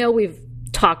 I know we've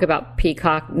talked about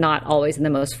Peacock not always in the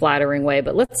most flattering way,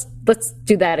 but let's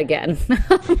do that again.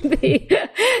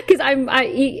 Because I'm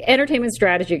entertainment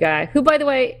strategy guy, who, by the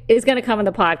way, is going to come on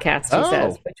the podcast, he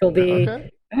says, which will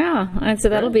be yeah, and so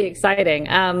that'll be exciting.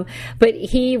 But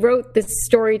he wrote this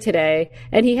story today,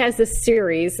 and he has this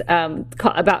series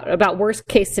about worst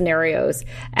case scenarios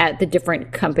at the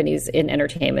different companies in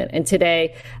entertainment. And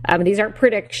today, these aren't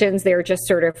predictions; they're just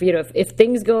sort of, if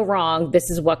things go wrong, this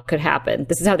is what could happen.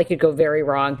 This is how they could go very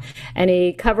wrong. And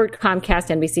he covered Comcast,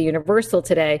 NBC, Universal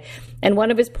today, and one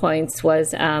of his points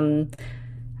was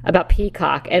about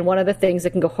Peacock. And one of the things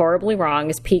that can go horribly wrong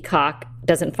is Peacock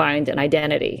doesn't find an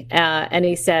identity. And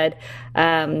he said,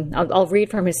 I'll read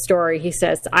from his story. He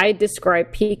says, I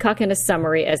describe Peacock in a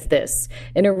summary as this.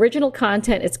 In original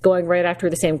content, it's going right after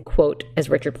the same quote, as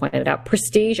Richard pointed out,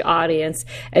 prestige audience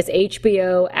as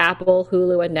HBO, Apple,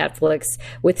 Hulu, and Netflix,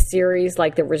 with series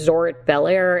like The Resort,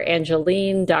 Bel-Air,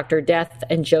 Angeline, Dr. Death,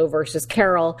 and Joe versus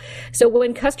Carol. So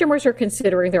when customers are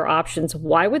considering their options,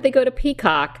 why would they go to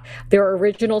Peacock? Their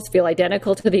originals feel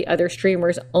identical to the other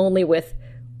streamers, only with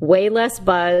way less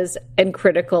buzz and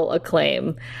critical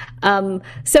acclaim.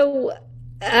 So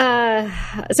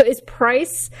is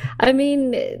price, I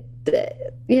mean,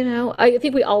 I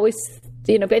think we always,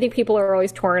 I think people are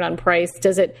always torn on price.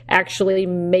 Does it actually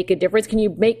make a difference? Can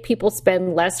you make people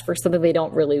spend less for something they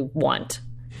don't really want?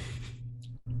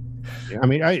 I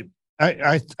mean,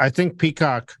 I think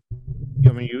Peacock,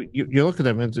 you look at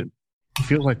them and it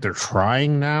feels like they're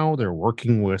trying now. They're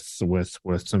working with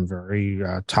some very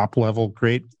top level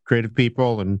creative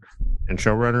people and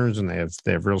showrunners, and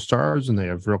they have real stars and they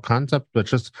have real concept, but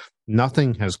just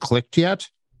nothing has clicked yet.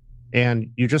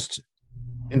 And you just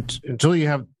until you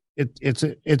have it's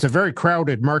a very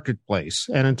crowded marketplace,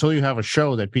 and until you have a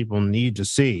show that people need to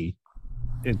see,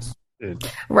 it's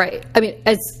right. I mean,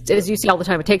 as you see all the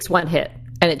time, it takes one hit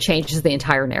and it changes the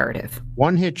entire narrative.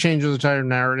 One hit changes the entire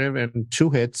narrative, and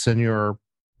two hits, and you're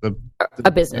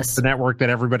a business, the network that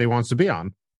everybody wants to be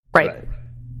on. Right.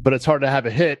 But it's hard to have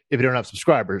a hit if you don't have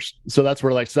subscribers. So that's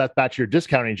where, so that's back to your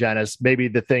discounting, Janice. Maybe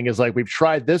the thing is, we've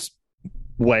tried this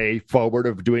way forward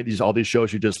of doing all these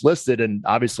shows you just listed, and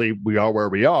obviously we are where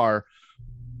we are.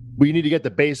 We need to get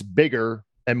the base bigger,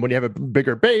 and when you have a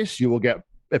bigger base, you will get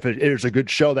if it is a good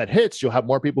show that hits, you'll have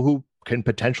more people who can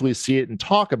potentially see it and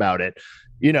talk about it.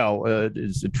 You know, a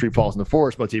tree falls in the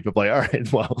forest motif of like, all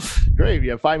right, well, great,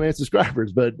 you have 5 million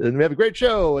subscribers, and we have a great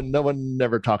show, and no one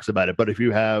never talks about it. But if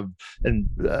you have, and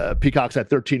Peacock's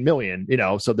at 13 million, you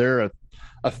know, so they're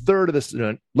a third of this,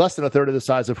 less than a third of the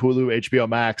size of Hulu, HBO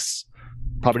Max,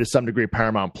 probably to some degree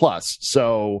Paramount Plus.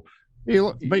 So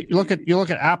you look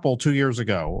at Apple 2 years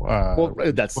ago.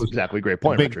 Well, that's exactly a great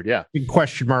point, Richard. Yeah, big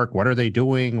question mark. What are they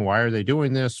doing? Why are they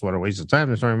doing this? What a waste of time.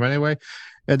 They're talking about anyway.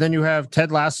 And then you have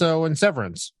Ted Lasso and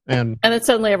Severance, and then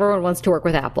suddenly everyone wants to work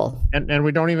with Apple. And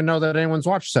we don't even know that anyone's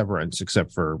watched Severance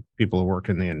except for people who work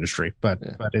in the industry. But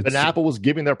Apple was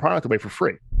giving their product away for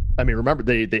free. I mean, remember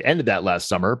they ended that last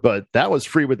summer, but that was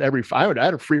free with I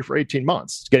had it free for 18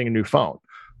 months getting a new phone.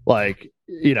 Like,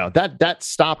 you know, that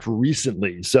stopped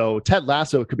recently. So Ted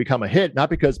Lasso could become a hit, not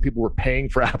because people were paying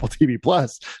for Apple TV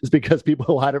Plus, it's because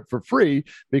people had it for free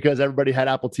because everybody had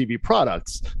Apple TV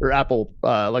products or Apple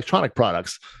electronic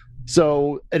products.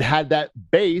 So it had that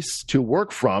base to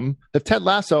work from. If Ted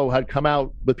Lasso had come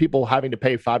out with people having to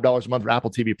pay $5 a month for Apple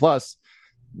TV Plus,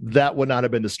 that would not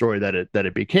have been the story that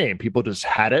it became. People just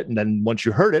had it, and then once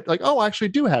you heard it, like, oh, I actually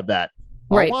do have that.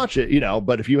 I'll watch it, you know.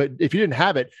 But if you didn't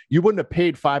have it, you wouldn't have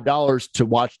paid $5 to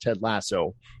watch Ted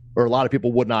Lasso, or a lot of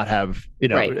people would not have, you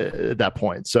know, at that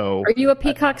point. So, are you a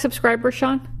Peacock subscriber,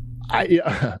 Sean?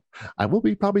 I will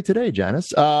be probably today,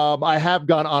 Janice. I have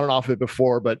gone on and off it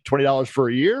before, but $20 for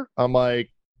a year, I'm like,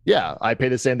 yeah, I pay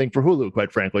the same thing for Hulu,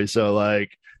 quite frankly. So,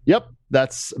 like, yep,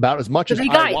 that's about as much as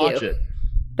I watch it.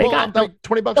 They got like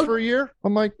 $20 for a year.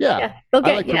 I'm like, I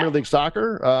like Premier League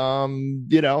soccer.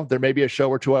 You know, there may be a show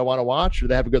or two I want to watch, or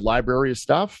they have a good library of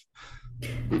stuff.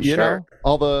 You know,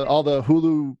 all the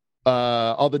Hulu,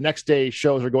 all the next day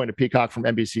shows are going to Peacock from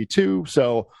NBC2.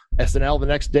 So SNL the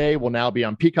next day will now be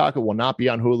on Peacock. It will not be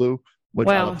on Hulu, which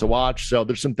I love to watch. So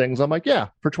there's some things I'm like, yeah,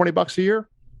 for $20 a year.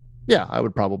 Yeah, I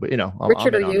would probably, you know.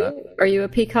 Richard, are you a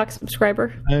Peacock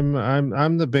subscriber?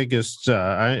 I'm the biggest.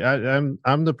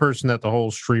 I'm the person that the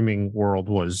whole streaming world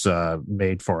was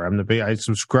made for. I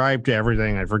subscribe to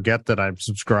everything. I forget that I'm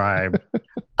subscribed.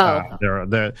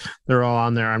 They're all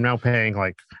on there. I'm now paying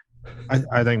like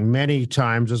I think many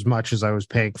times as much as I was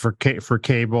paying for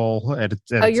cable.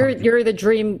 You're the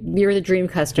dream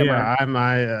customer. Yeah,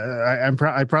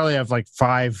 I probably have like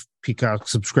 5 Peacock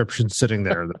subscriptions sitting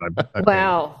there that I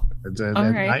wow. I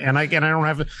don't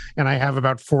have, and I have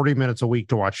about 40 minutes a week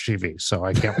to watch TV, so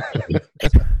I can't. Go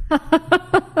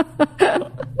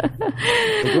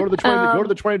to the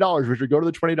 $20, Richard. Go to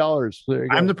the $20.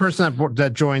 I'm the person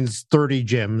that joins 30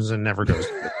 gyms and never goes.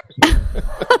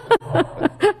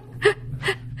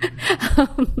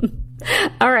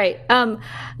 All right.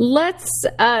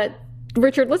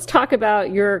 Richard, let's talk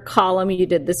about your column you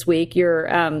did this week, your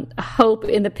hope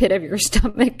in the pit of your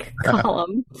stomach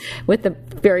column with the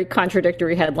very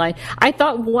contradictory headline. I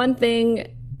thought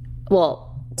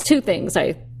two things.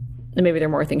 Maybe there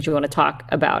are more things you want to talk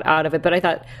about out of it, but I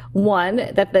thought, one,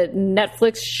 that the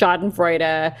Netflix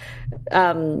schadenfreude,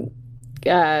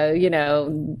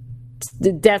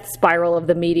 the death spiral of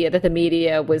the media that the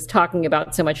media was talking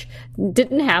about so much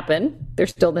didn't happen. They're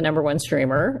still the number one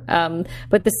streamer.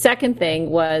 But the second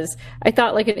thing was, I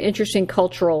thought, like, an interesting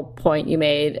cultural point you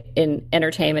made in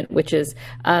entertainment, which is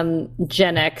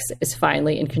Gen X is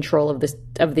finally in control of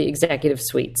the executive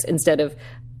suites instead of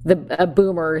the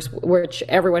boomers, which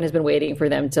everyone has been waiting for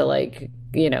them to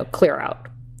clear out.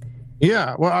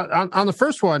 Yeah. Well, on the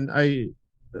first one,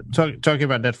 talking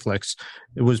about Netflix,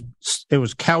 it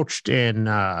was couched in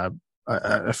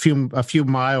a few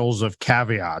miles of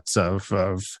caveats of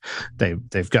they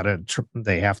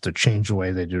have to change the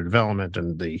way they do development,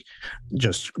 and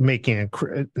just making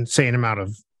an insane amount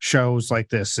of shows like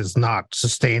this is not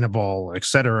sustainable, et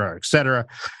cetera, et cetera.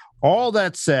 All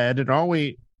that said, and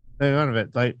none of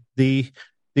it, like the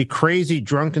crazy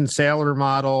drunken sailor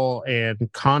model and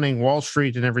conning Wall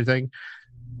Street and everything.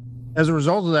 As a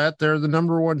result of that, they're the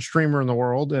number one streamer in the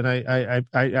world. And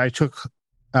I took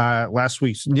last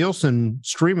week's Nielsen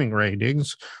streaming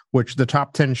ratings, which the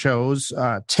top 10 shows,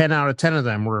 10 out of 10 of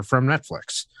them were from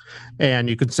Netflix. And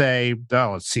you could say,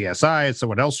 oh, it's CSI, it's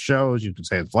someone else shows. You could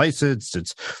say it's licensed,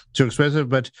 it's too expensive.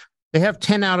 But they have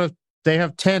 10 out of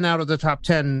the top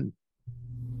 10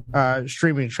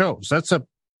 streaming shows. That's a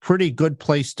pretty good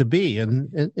place to be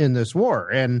in this war.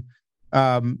 And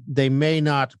they may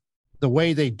not. The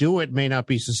way they do it may not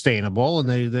be sustainable, and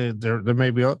there may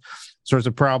be all sorts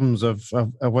of problems of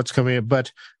what's coming in.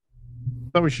 But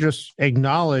we should just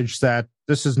acknowledge that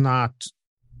this is not.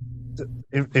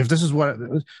 If this is what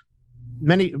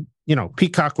many,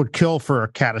 Peacock would kill for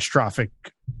a catastrophic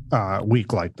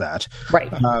week like that.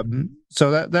 Right.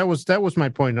 So that was my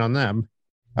point on them.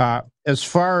 As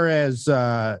far as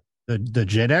the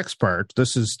Gen X part,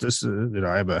 this is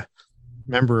I'm a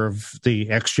member of the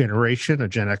X generation, a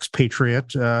Gen X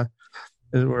patriot.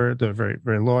 They're very,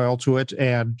 very loyal to it,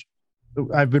 and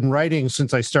I've been writing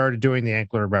since I started doing the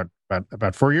Ankler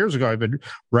about 4 years ago. I've been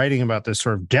writing about this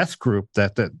sort of death group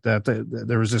that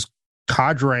there was this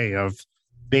cadre of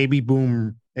baby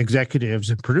boom executives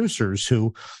and producers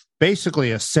who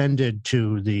basically ascended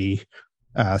to the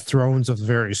thrones of the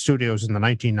various studios in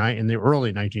the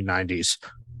early 1990s,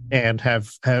 and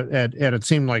and it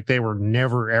seemed like they were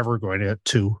never ever going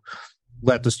to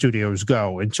let the studios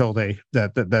go until they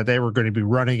were going to be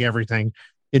running everything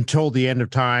until the end of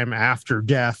time, after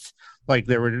death. Like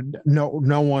there were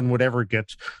no one would ever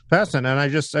get past it. And I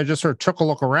just sort of took a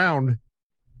look around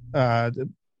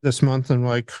this month and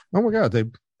like, oh my God,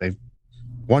 they've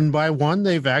one by one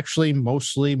they've actually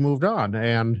mostly moved on,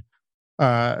 and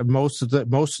most of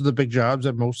the big jobs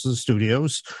at most of the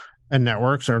studios and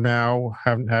networks are now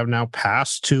have now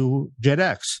passed to Gen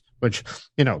X, which,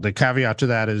 the caveat to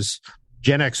that is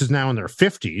Gen X is now in their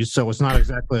 50s, so it's not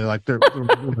exactly like they're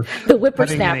the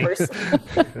whippersnappers.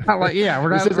 We're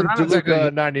not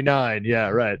exactly 99. Yeah,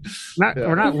 right.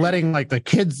 We're not letting like the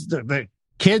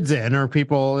kids in, or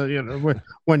people.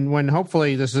 When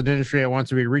hopefully this is an industry that wants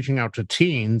to be reaching out to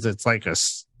teens. It's like a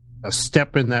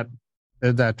step in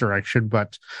that direction,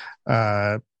 but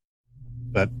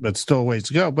still ways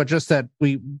to go. But just that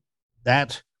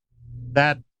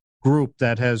that group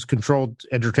that has controlled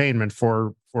entertainment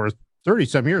for 30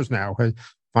 some years now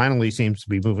finally seems to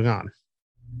be moving on.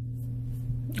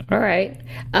 All right.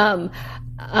 And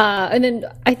then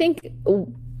I think,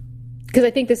 because I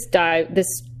think this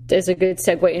is a good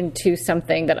segue into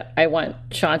something that I want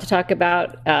Sean to talk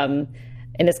about in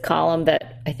his column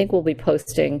that I think we'll be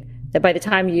posting, that by the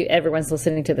time everyone's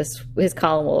listening to this, his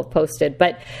column will have posted.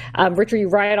 But Richard, you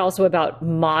write also about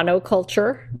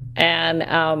monoculture,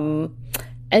 and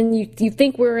you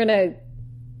think we're in a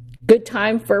good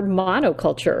time for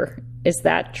monoculture. Is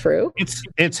that true?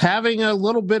 It's having a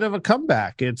little bit of a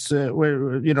comeback. It's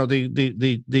where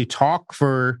the talk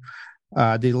for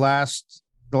the last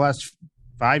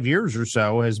 5 years or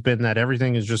so has been that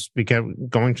everything is just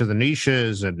going to the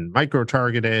niches and micro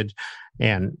targeted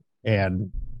and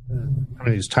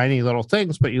these tiny little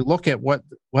things. But you look at what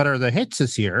are the hits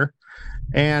this year,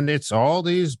 and it's all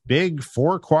these big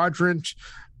 4-quadrant,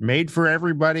 made for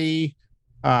everybody,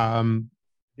 mass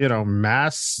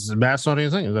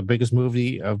audience thing. The biggest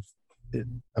movie of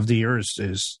the year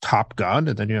is Top Gun,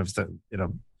 and then you have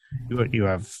you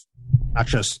have not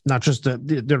just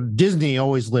the Disney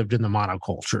always lived in the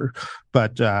monoculture,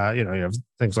 but you have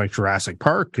things like Jurassic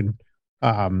Park and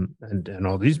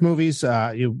all these movies.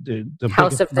 The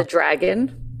House of the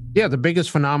Dragon. Yeah, the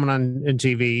biggest phenomenon in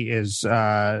TV is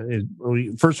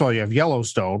first of all, you have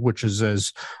Yellowstone, which is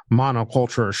as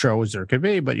monoculture a show as there could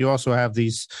be, but you also have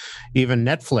even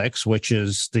Netflix, which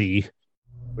is the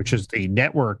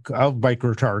network of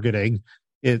micro targeting.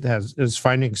 It is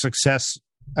finding success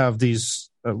of these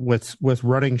with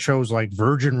running shows like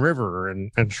Virgin River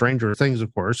and Stranger Things,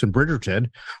 of course, and Bridgerton,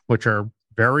 which are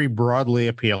very broadly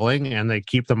appealing, and they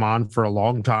keep them on for a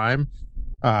long time.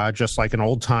 Just like an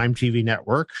old-time TV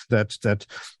network that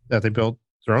they built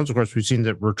Thrones. Of course, we've seen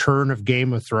the return of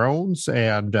Game of Thrones,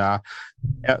 and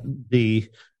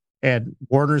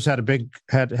Warner's had a big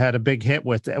hit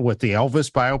with the Elvis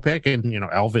biopic, and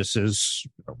Elvis is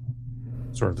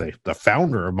sort of the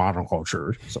founder of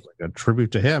monoculture, so like a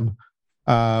tribute to him.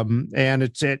 And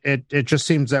it just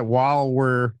seems that while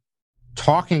we're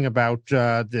talking about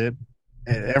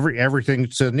everything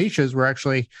to niches, we're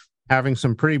actually having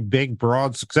some pretty big,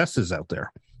 broad successes out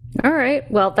there. All right.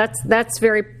 Well, that's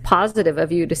very positive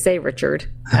of you to say,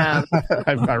 Richard. I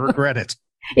regret it.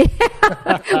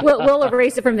 Yeah. We'll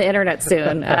erase it from the internet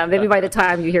soon. Maybe by the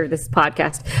time you hear this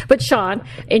podcast. But Sean,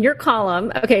 in your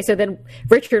column, okay. So then,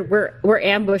 Richard, we're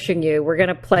ambushing you. We're going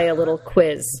to play a little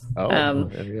quiz. There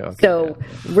we go.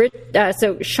 Okay.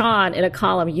 So Sean, in a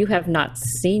column you have not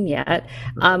seen yet,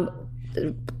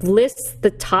 lists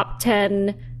the top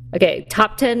 10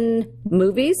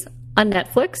 movies on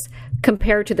Netflix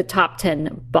compared to the top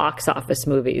 10 box office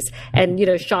movies. And,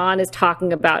 Sean is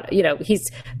talking about, he's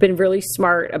been really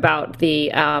smart about the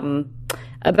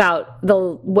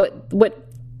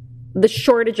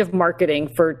shortage of marketing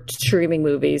for streaming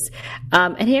movies.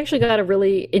 And he actually got a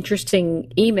really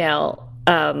interesting email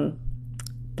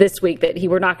this week that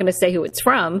we're not going to say who it's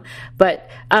from, but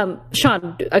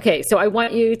Sean, okay, so I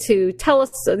want you to tell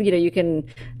us, you can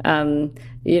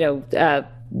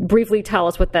briefly tell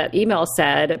us what that email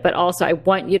said, but also I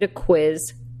want you to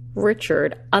quiz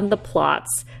Richard on the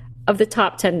plots of the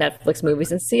top 10 Netflix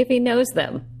movies and see if he knows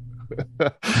them.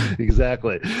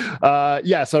 Exactly. So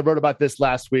I wrote about this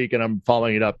last week, and I'm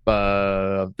following it up.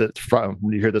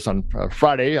 You hear this on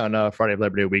Friday of Labor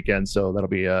Day weekend, so that'll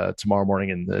be tomorrow morning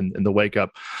in the wake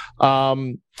up.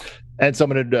 And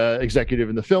someone executive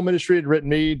in the film industry had written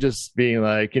me, just being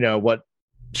like, what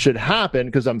should happen,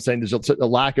 because I'm saying there's a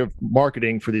lack of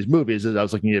marketing for these movies. I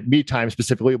was looking at Me Time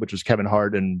specifically, which was Kevin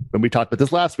Hart, and when we talked about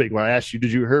this last week, when I asked you,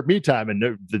 did you hear Me Time,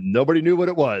 and nobody knew what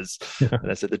it was.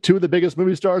 And I said, the two of the biggest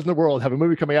movie stars in the world have a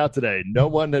movie coming out today. No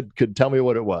one could tell me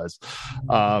what it was,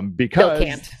 because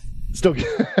still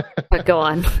can't. But go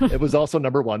on. It was also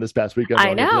number one this past weekend.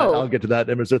 I know. I'll get to that.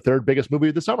 It was their third biggest movie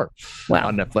of the summer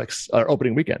on Netflix, or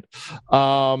opening weekend.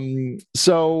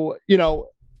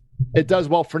 It does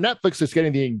well for Netflix. It's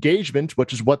getting the engagement,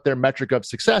 which is what their metric of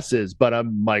success is. But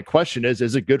my question is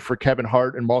it good for Kevin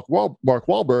Hart and Mark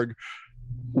Wahlberg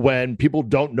when people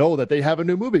don't know that they have a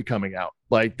new movie coming out?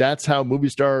 Like, that's how movie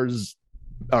stars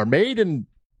are made and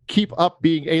keep up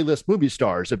being A-list movie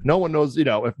stars. If no one knows,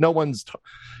 if no one's,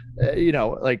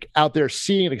 like out there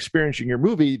seeing and experiencing your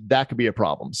movie, that could be a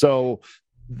problem. So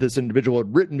this individual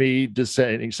had written me just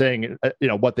saying,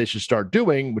 what they should start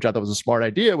doing, which I thought was a smart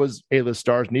idea, was A-list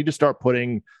stars need to start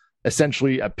putting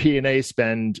essentially a P&A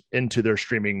spend into their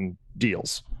streaming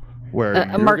deals, where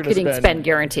a marketing spend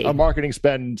guarantee, a marketing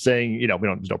spend saying, we don't,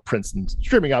 there's no Prince in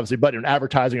streaming, obviously, but an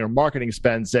advertising or marketing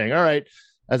spend saying, all right,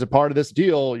 as a part of this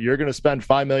deal, you're going to spend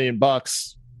 $5 million,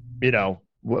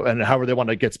 and however they want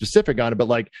to get specific on it, but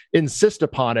like insist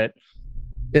upon it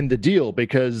in the deal,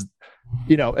 because,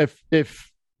 if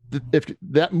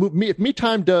Me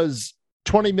Time does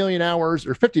 20 million hours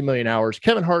or 50 million hours,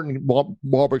 Kevin Hart and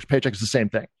Wahlberg's paycheck is the same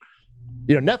thing.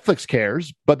 Netflix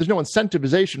cares, but there's no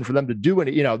incentivization for them to do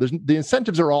any, the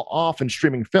incentives are all off in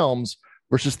streaming films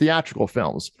versus theatrical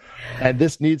films. And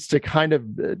this needs to kind of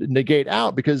negate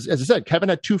out, because as I said, Kevin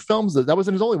had two films that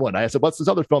wasn't his only one. I said, what's this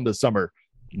other film this summer?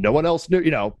 No one else knew,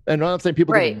 and I'm not saying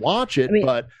people didn't watch it,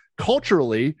 but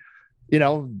culturally,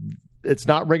 it's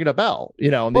not ringing a bell,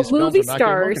 and these films are not getting a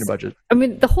marketing budget. I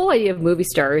mean, the whole idea of movie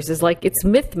stars is like, it's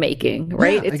myth making,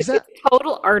 right? Yeah, it's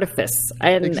total artifice.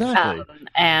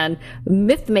 And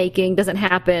myth making doesn't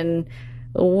happen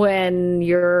when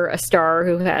you're a star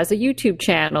who has a YouTube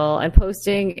channel and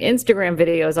posting Instagram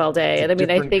videos all day. I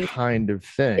think kind of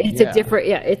thing. It's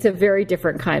it's a very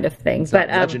different kind of thing. But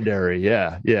legendary.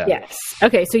 Yeah. Yes.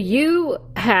 Okay. So you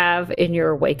have in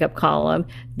your wake up column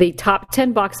the top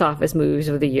 10 box office movies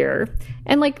of the year.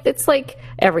 And it's like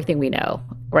everything we know,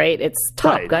 right? It's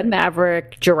Top Gun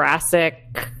Maverick, Jurassic,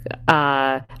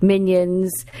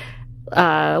 Minions.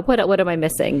 What am I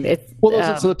missing?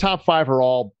 So the top five are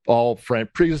all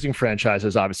pre-existing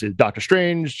franchises. Obviously, Doctor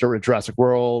Strange, Jurassic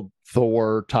World,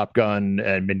 Thor, Top Gun,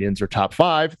 and Minions are top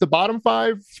five. The bottom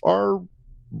five are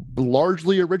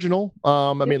largely original.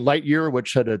 I mean, Lightyear,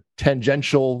 which had a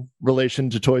tangential relation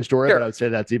to Toy Story, but I would say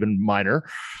that's even minor.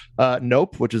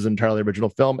 Nope, which is an entirely original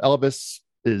film. Elvis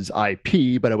is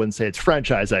IP, but I wouldn't say it's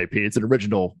franchise IP. It's an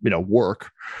original,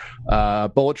 work.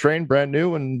 Bullet Train, brand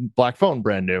new, and Black Phone,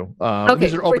 brand new.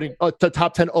 These are opening the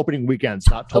top 10 opening weekends,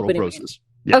 not total grosses.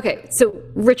 Yeah. Okay, so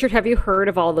Richard, have you heard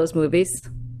of all those movies?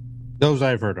 Those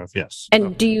I've heard of, yes.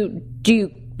 And do you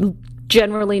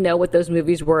generally know what those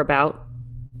movies were about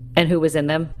and who was in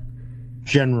them?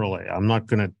 Generally, I'm not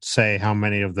going to say how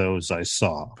many of those I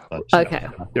saw. But, okay,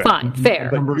 fine,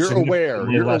 fair. But you're aware.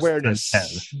 Your awareness,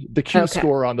 the Q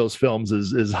score on those films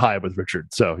is high with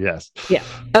Richard. So yes. Yeah.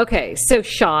 Okay. So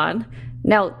Sean,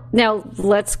 now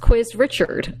let's quiz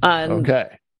Richard on.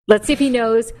 Okay. Let's see if he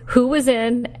knows who was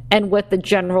in and what the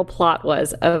general plot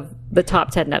was of the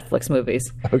top 10 Netflix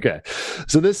movies. Okay.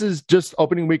 So this is just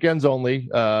opening weekends only.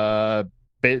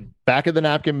 Back of the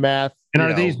napkin math. And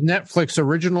are these Netflix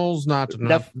originals? Not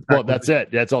well, that's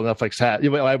it. That's all Netflix has.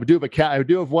 I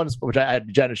do have one, which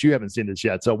Janice, you haven't seen this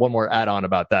yet. So one more add-on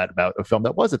about a film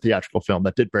that was a theatrical film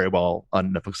that did very well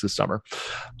on Netflix this summer.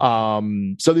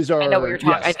 So these are. I know what you're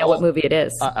talking. I know what movie it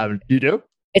is. You do?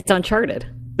 It's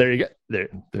Uncharted. There you go. There,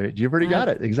 you've already got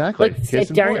it. Exactly.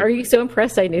 Are you so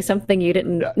impressed I knew something you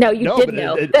didn't? No, you did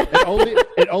know.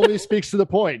 It only speaks to the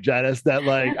point, Janice, that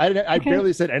I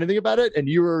barely said anything about it, and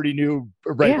you already knew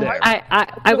there.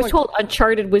 I was told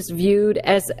Uncharted was viewed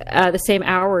as the same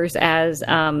hours as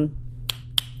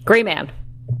Gray Man.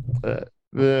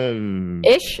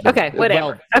 Ish. Okay,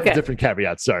 whatever. Okay, different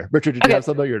caveats. Sorry, Richard. Did you have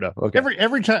something or no? Okay.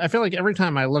 Every time I feel like every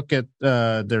time I look at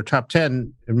their top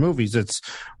 10 movies, it's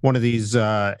one of these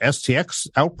STX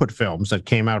output films that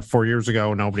came out 4 years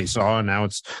ago and nobody saw, and now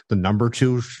it's the number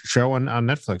 2 show on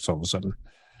Netflix all of a sudden.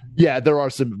 Yeah, there are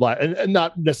some, and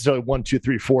not necessarily 1, 2,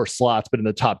 3, 4 slots, but in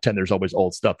the top 10, there's always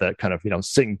old stuff that kind of,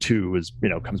 Sing 2 is,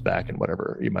 comes back and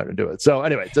whatever you might do it. So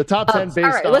anyway, it's a top 10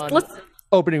 based on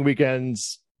opening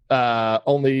weekends,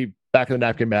 only back in the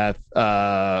napkin math,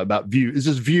 about views. This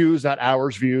is views, not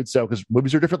hours viewed. So, because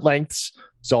movies are different lengths.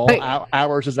 So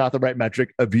hours is not the right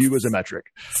metric. A view is a metric.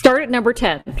 Start at number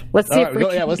 10. Let's see if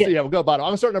we'll go bottom. I'm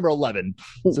going to start at number 11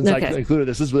 since I included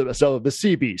this. This is The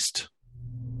Sea Beast.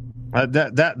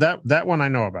 That one I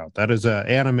know about. That is an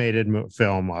animated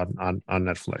film on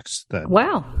Netflix.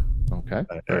 Wow. Okay.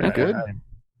 Very good.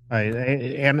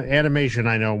 Animation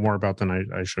I know more about than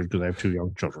I should because I have 2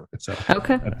 young children. So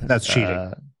okay, that's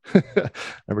cheating.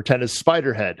 Number 10 is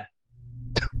Spiderhead.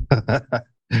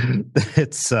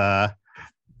 It's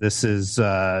this is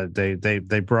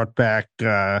they brought back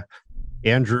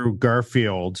Andrew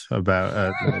Garfield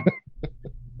about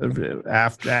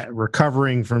after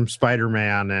recovering from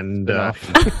Spider-Man and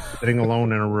sitting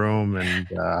alone in a room and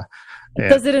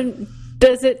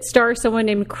does it star someone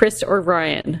named Chris or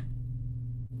Ryan?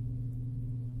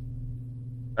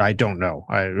 I don't know.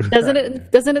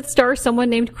 Doesn't it star someone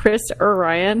named Chris or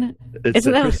Ryan?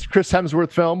 It's Chris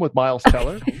Hemsworth film with Miles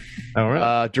Teller. Oh,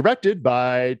 really? Directed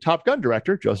by Top Gun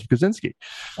director Joseph Kosinski.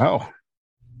 Oh.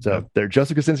 So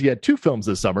Joseph Kosinski had 2 films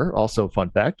this summer. Also,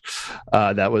 fun fact,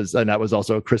 that was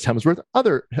also Chris Hemsworth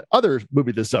other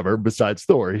movie this summer besides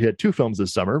Thor. He had 2 films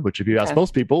this summer, which if you ask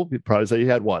most people, you'd probably say he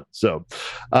had 1. So,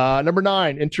 number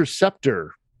 9,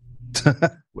 Interceptor,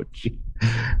 which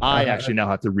I actually now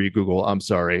have to re-Google. I'm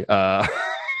sorry.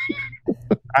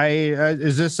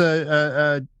 Is this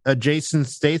a Jason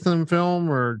Statham film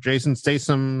or Jason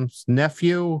Statham's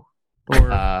nephew? Or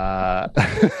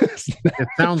it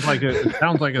sounds like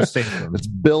a Statham. It's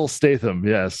Bill Statham.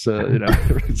 Yes,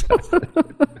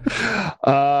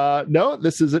 No,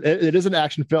 this is it is an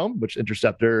action film, which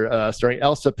Interceptor, starring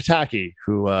Elsa Pataky,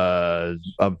 who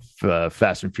of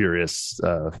Fast and Furious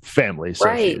family. So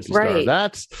right.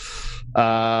 That.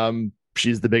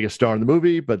 She's the biggest star in the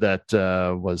movie, but that's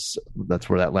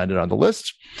where that landed on the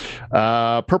list.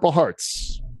 Purple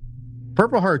Hearts.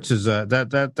 Purple Hearts is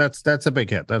that's a big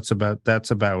hit. That's about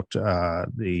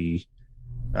the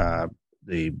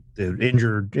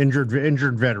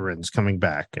injured veterans coming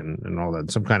back and all that,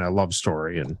 some kind of love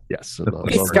story. And yes,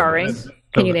 he's starring.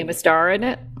 Can you name a star in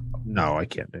it? No, I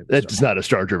can't name it. It's not a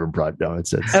star-driven project. No,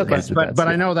 it's okay. But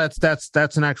I know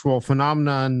that's an actual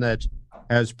phenomenon that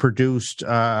has produced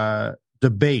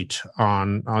debate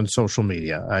on social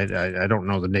media. I don't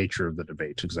know the nature of the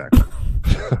debate exactly.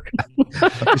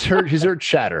 He's heard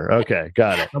chatter. Okay,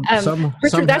 got it.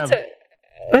 Richard,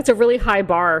 that's a really high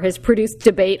bar. Has produced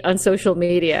debate on social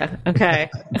media. Okay.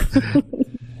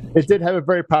 It did have a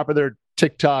very popular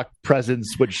TikTok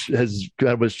presence, which was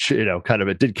kind of,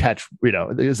 it did catch,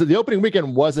 the opening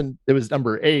weekend it was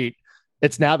number 8.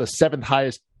 It's now the 7th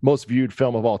highest, most viewed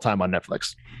film of all time on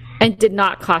Netflix. And did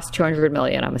not cost $200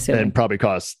 million, I'm assuming. And probably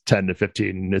cost 10 to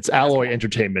 15. It's Alloy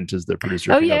Entertainment is the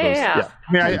producer. Oh, yeah.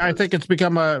 I mean, I think it's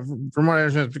become from what I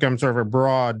understand, it's become sort of a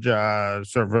broad,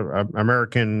 sort of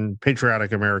American,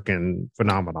 patriotic American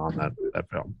phenomenon, that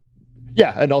film.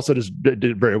 Yeah, and also just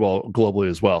did very well globally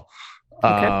as well.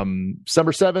 Okay.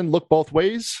 Number 7, Look Both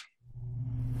Ways.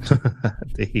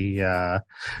 That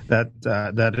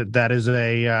is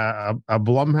a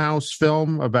Blumhouse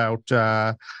film about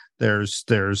there's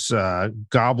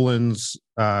goblins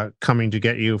coming to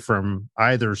get you from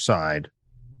either side,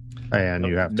 and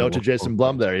you have to Jason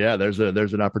Blum there. Yeah, there's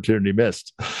an opportunity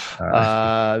missed.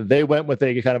 They went with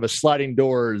a kind of a sliding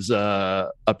doors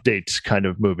update kind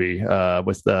of movie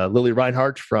with Lily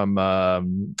Reinhart from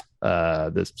the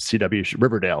CW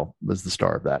Riverdale was the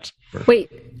star of that.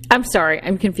 Wait, I'm sorry,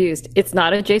 I'm confused. It's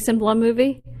not a Jason Blum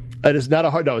movie? It is not a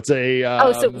hard. No, it's a.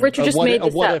 So Richard just made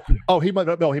this up. He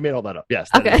made all that up. Yes.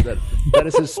 Okay. That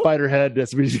is his Spiderhead.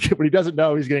 That's what he doesn't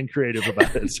know. He's getting creative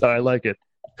about it. So I like it.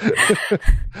 All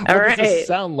right. Does it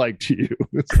sound like to you?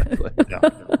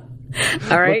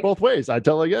 All right. Both ways. I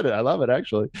totally get it. I love it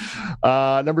actually.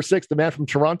 Number 6, The Man from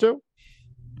Toronto.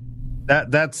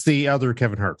 That's the other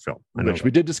Kevin Hart film, which we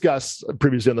did discuss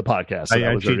previously on the podcast. So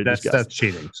that's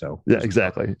cheating. So yeah,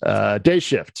 exactly. Day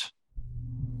Shift.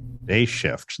 Day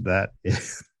Shift. That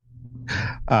is.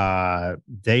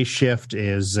 Day Shift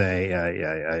is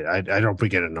I don't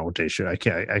begin to know what Day Shift. I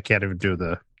can't even do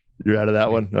the. You're out of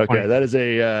that one. Okay, that is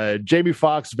a Jamie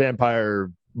Foxx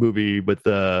vampire movie with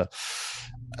Chad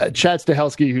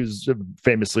Stahelski, who's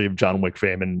famously of John Wick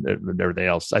fame and everything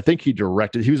else. I think he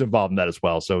was involved in that as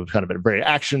well. So kind of a very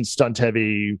action stunt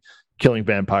heavy Killing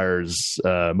Vampires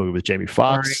movie with Jamie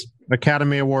Foxx. Right.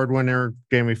 Academy Award winner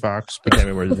Jamie Foxx,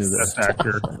 Academy Award best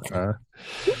actor.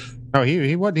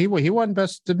 He won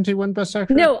best. Didn't he win best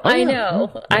actor? No, I know.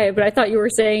 But I thought you were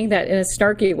saying that in a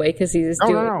snarky way because he's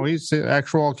doing. No. He's the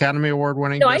actual Academy Award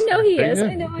winning. No, I know he is.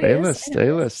 I know he is.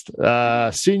 A-list.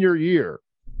 Senior Year.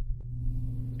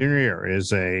 Senior Year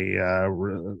is a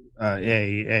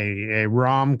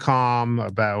rom-com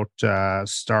about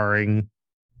starring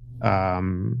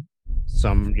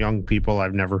some young people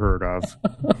I've never heard of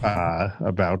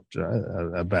about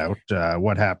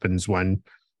what happens when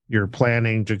you're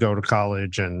planning to go to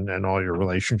college and all your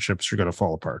relationships are going to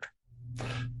fall apart.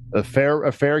 A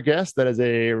fair guess. That is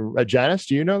a Janice.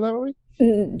 Do you know that movie?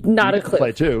 Not a clue.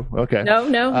 Play too. Okay. No,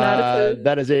 not a clue.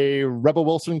 That is a Rebel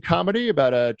Wilson comedy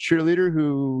about a cheerleader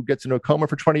who gets into a coma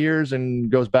for 20 years and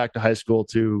goes back to high school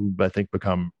to, I think,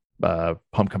 become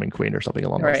homecoming queen or something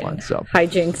along those lines. So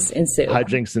hijinks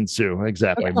ensue.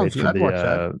 Exactly. Made for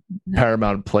the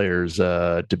Paramount Players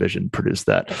division produced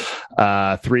that.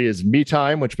 3 is Me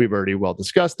Time, which we've already well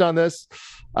discussed on this.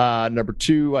 Number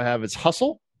 2 I have is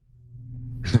Hustle.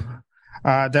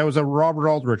 That was a Robert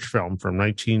Aldrich film from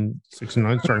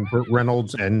 1969, starring Burt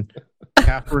Reynolds and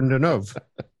Catherine Deneuve.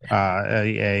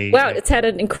 Wow, it's had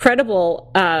an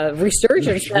incredible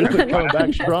resurgence.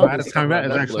 It's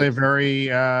actually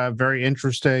a very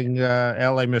interesting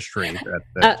LA mystery.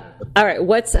 All right,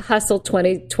 what's Hustle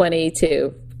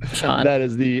 2022, Sean? That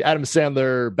is the Adam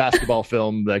Sandler basketball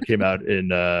film that came out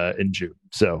in June.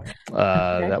 So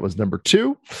that was number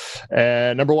 2,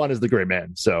 and number 1 is The Gray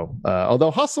Man. So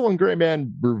although Hustle and Gray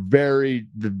Man were very,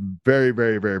 very,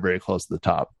 very, very, very close to the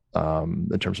top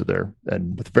in terms of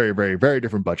and with very, very, very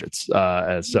different budgets.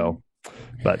 But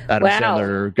Adam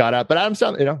Sandler got out. But Adam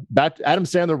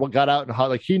Sandler got out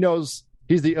and he knows.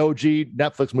 He's the OG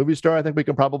Netflix movie star. I think we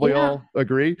can probably all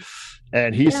agree.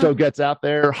 And he still gets out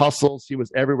there, hustles. He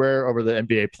was everywhere over the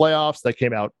NBA playoffs that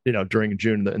came out, during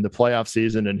June in the playoff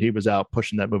season. And he was out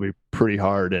pushing that movie pretty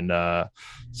hard. And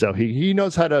so he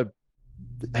knows how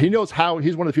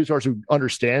he's one of the few stars who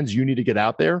understands you need to get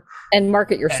out there and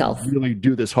market yourself. And really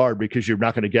do this hard because you're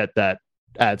not going to get that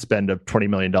ad spend of $20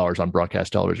 million on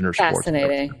broadcast television or sports.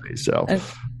 Fascinating. So,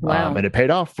 and it paid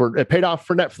off for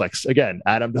Netflix. Again,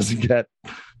 Adam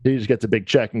he just gets a big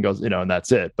check and goes, and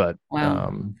that's it. But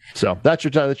so that's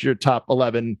your top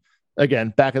 11.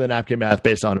 Again, back of the napkin math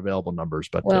based on available numbers.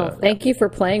 But thank you for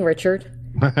playing, Richard.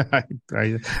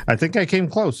 I think I came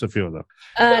close a few of them.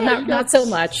 Not so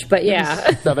much, but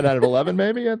 7 out of 11,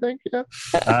 maybe. I think. Yeah.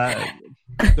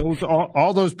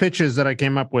 All those pitches that I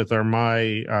came up with are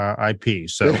my IP.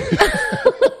 So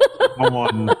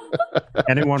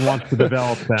anyone wants to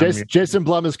develop them. Jason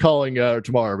Blum is calling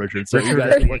tomorrow, Richard. So you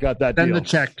guys can work out that deal. Send the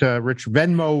check to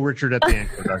Venmo Richard at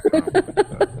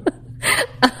theanchor.com.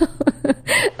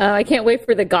 I can't wait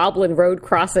for the Goblin Road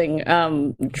crossing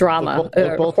drama.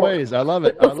 Both ways. I love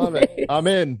it. I'm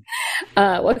in.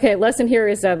 Okay, lesson here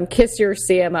is kiss your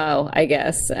CMO, I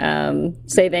guess.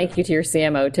 Say thank you to your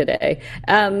CMO today.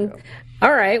 All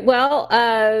right. Well,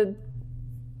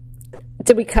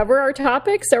 did we cover our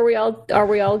topics? Are we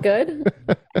all good?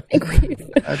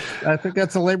 I think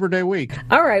that's a Labor Day week.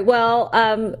 All right. Well,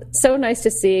 so nice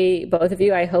to see both of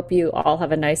you. I hope you all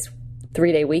have a nice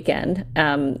 3-day weekend.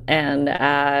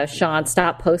 And Sean,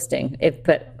 stop posting.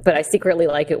 But I secretly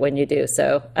like it when you do.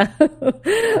 So,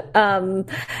 and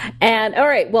all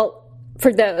right. Well,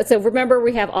 so remember,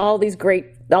 we have all this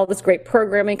great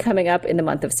programming coming up in the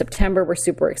month of September. We're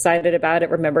super excited about it.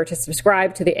 Remember to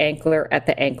subscribe to The Ankler at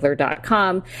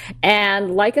theankler.com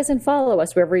and like us and follow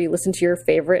us wherever you listen to your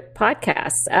favorite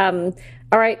podcasts.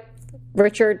 All right.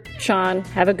 Richard, Sean,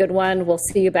 have a good one. We'll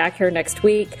see you back here next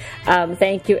week.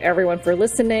 Thank you, everyone, for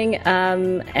listening,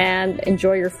 and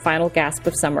enjoy your final gasp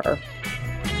of summer.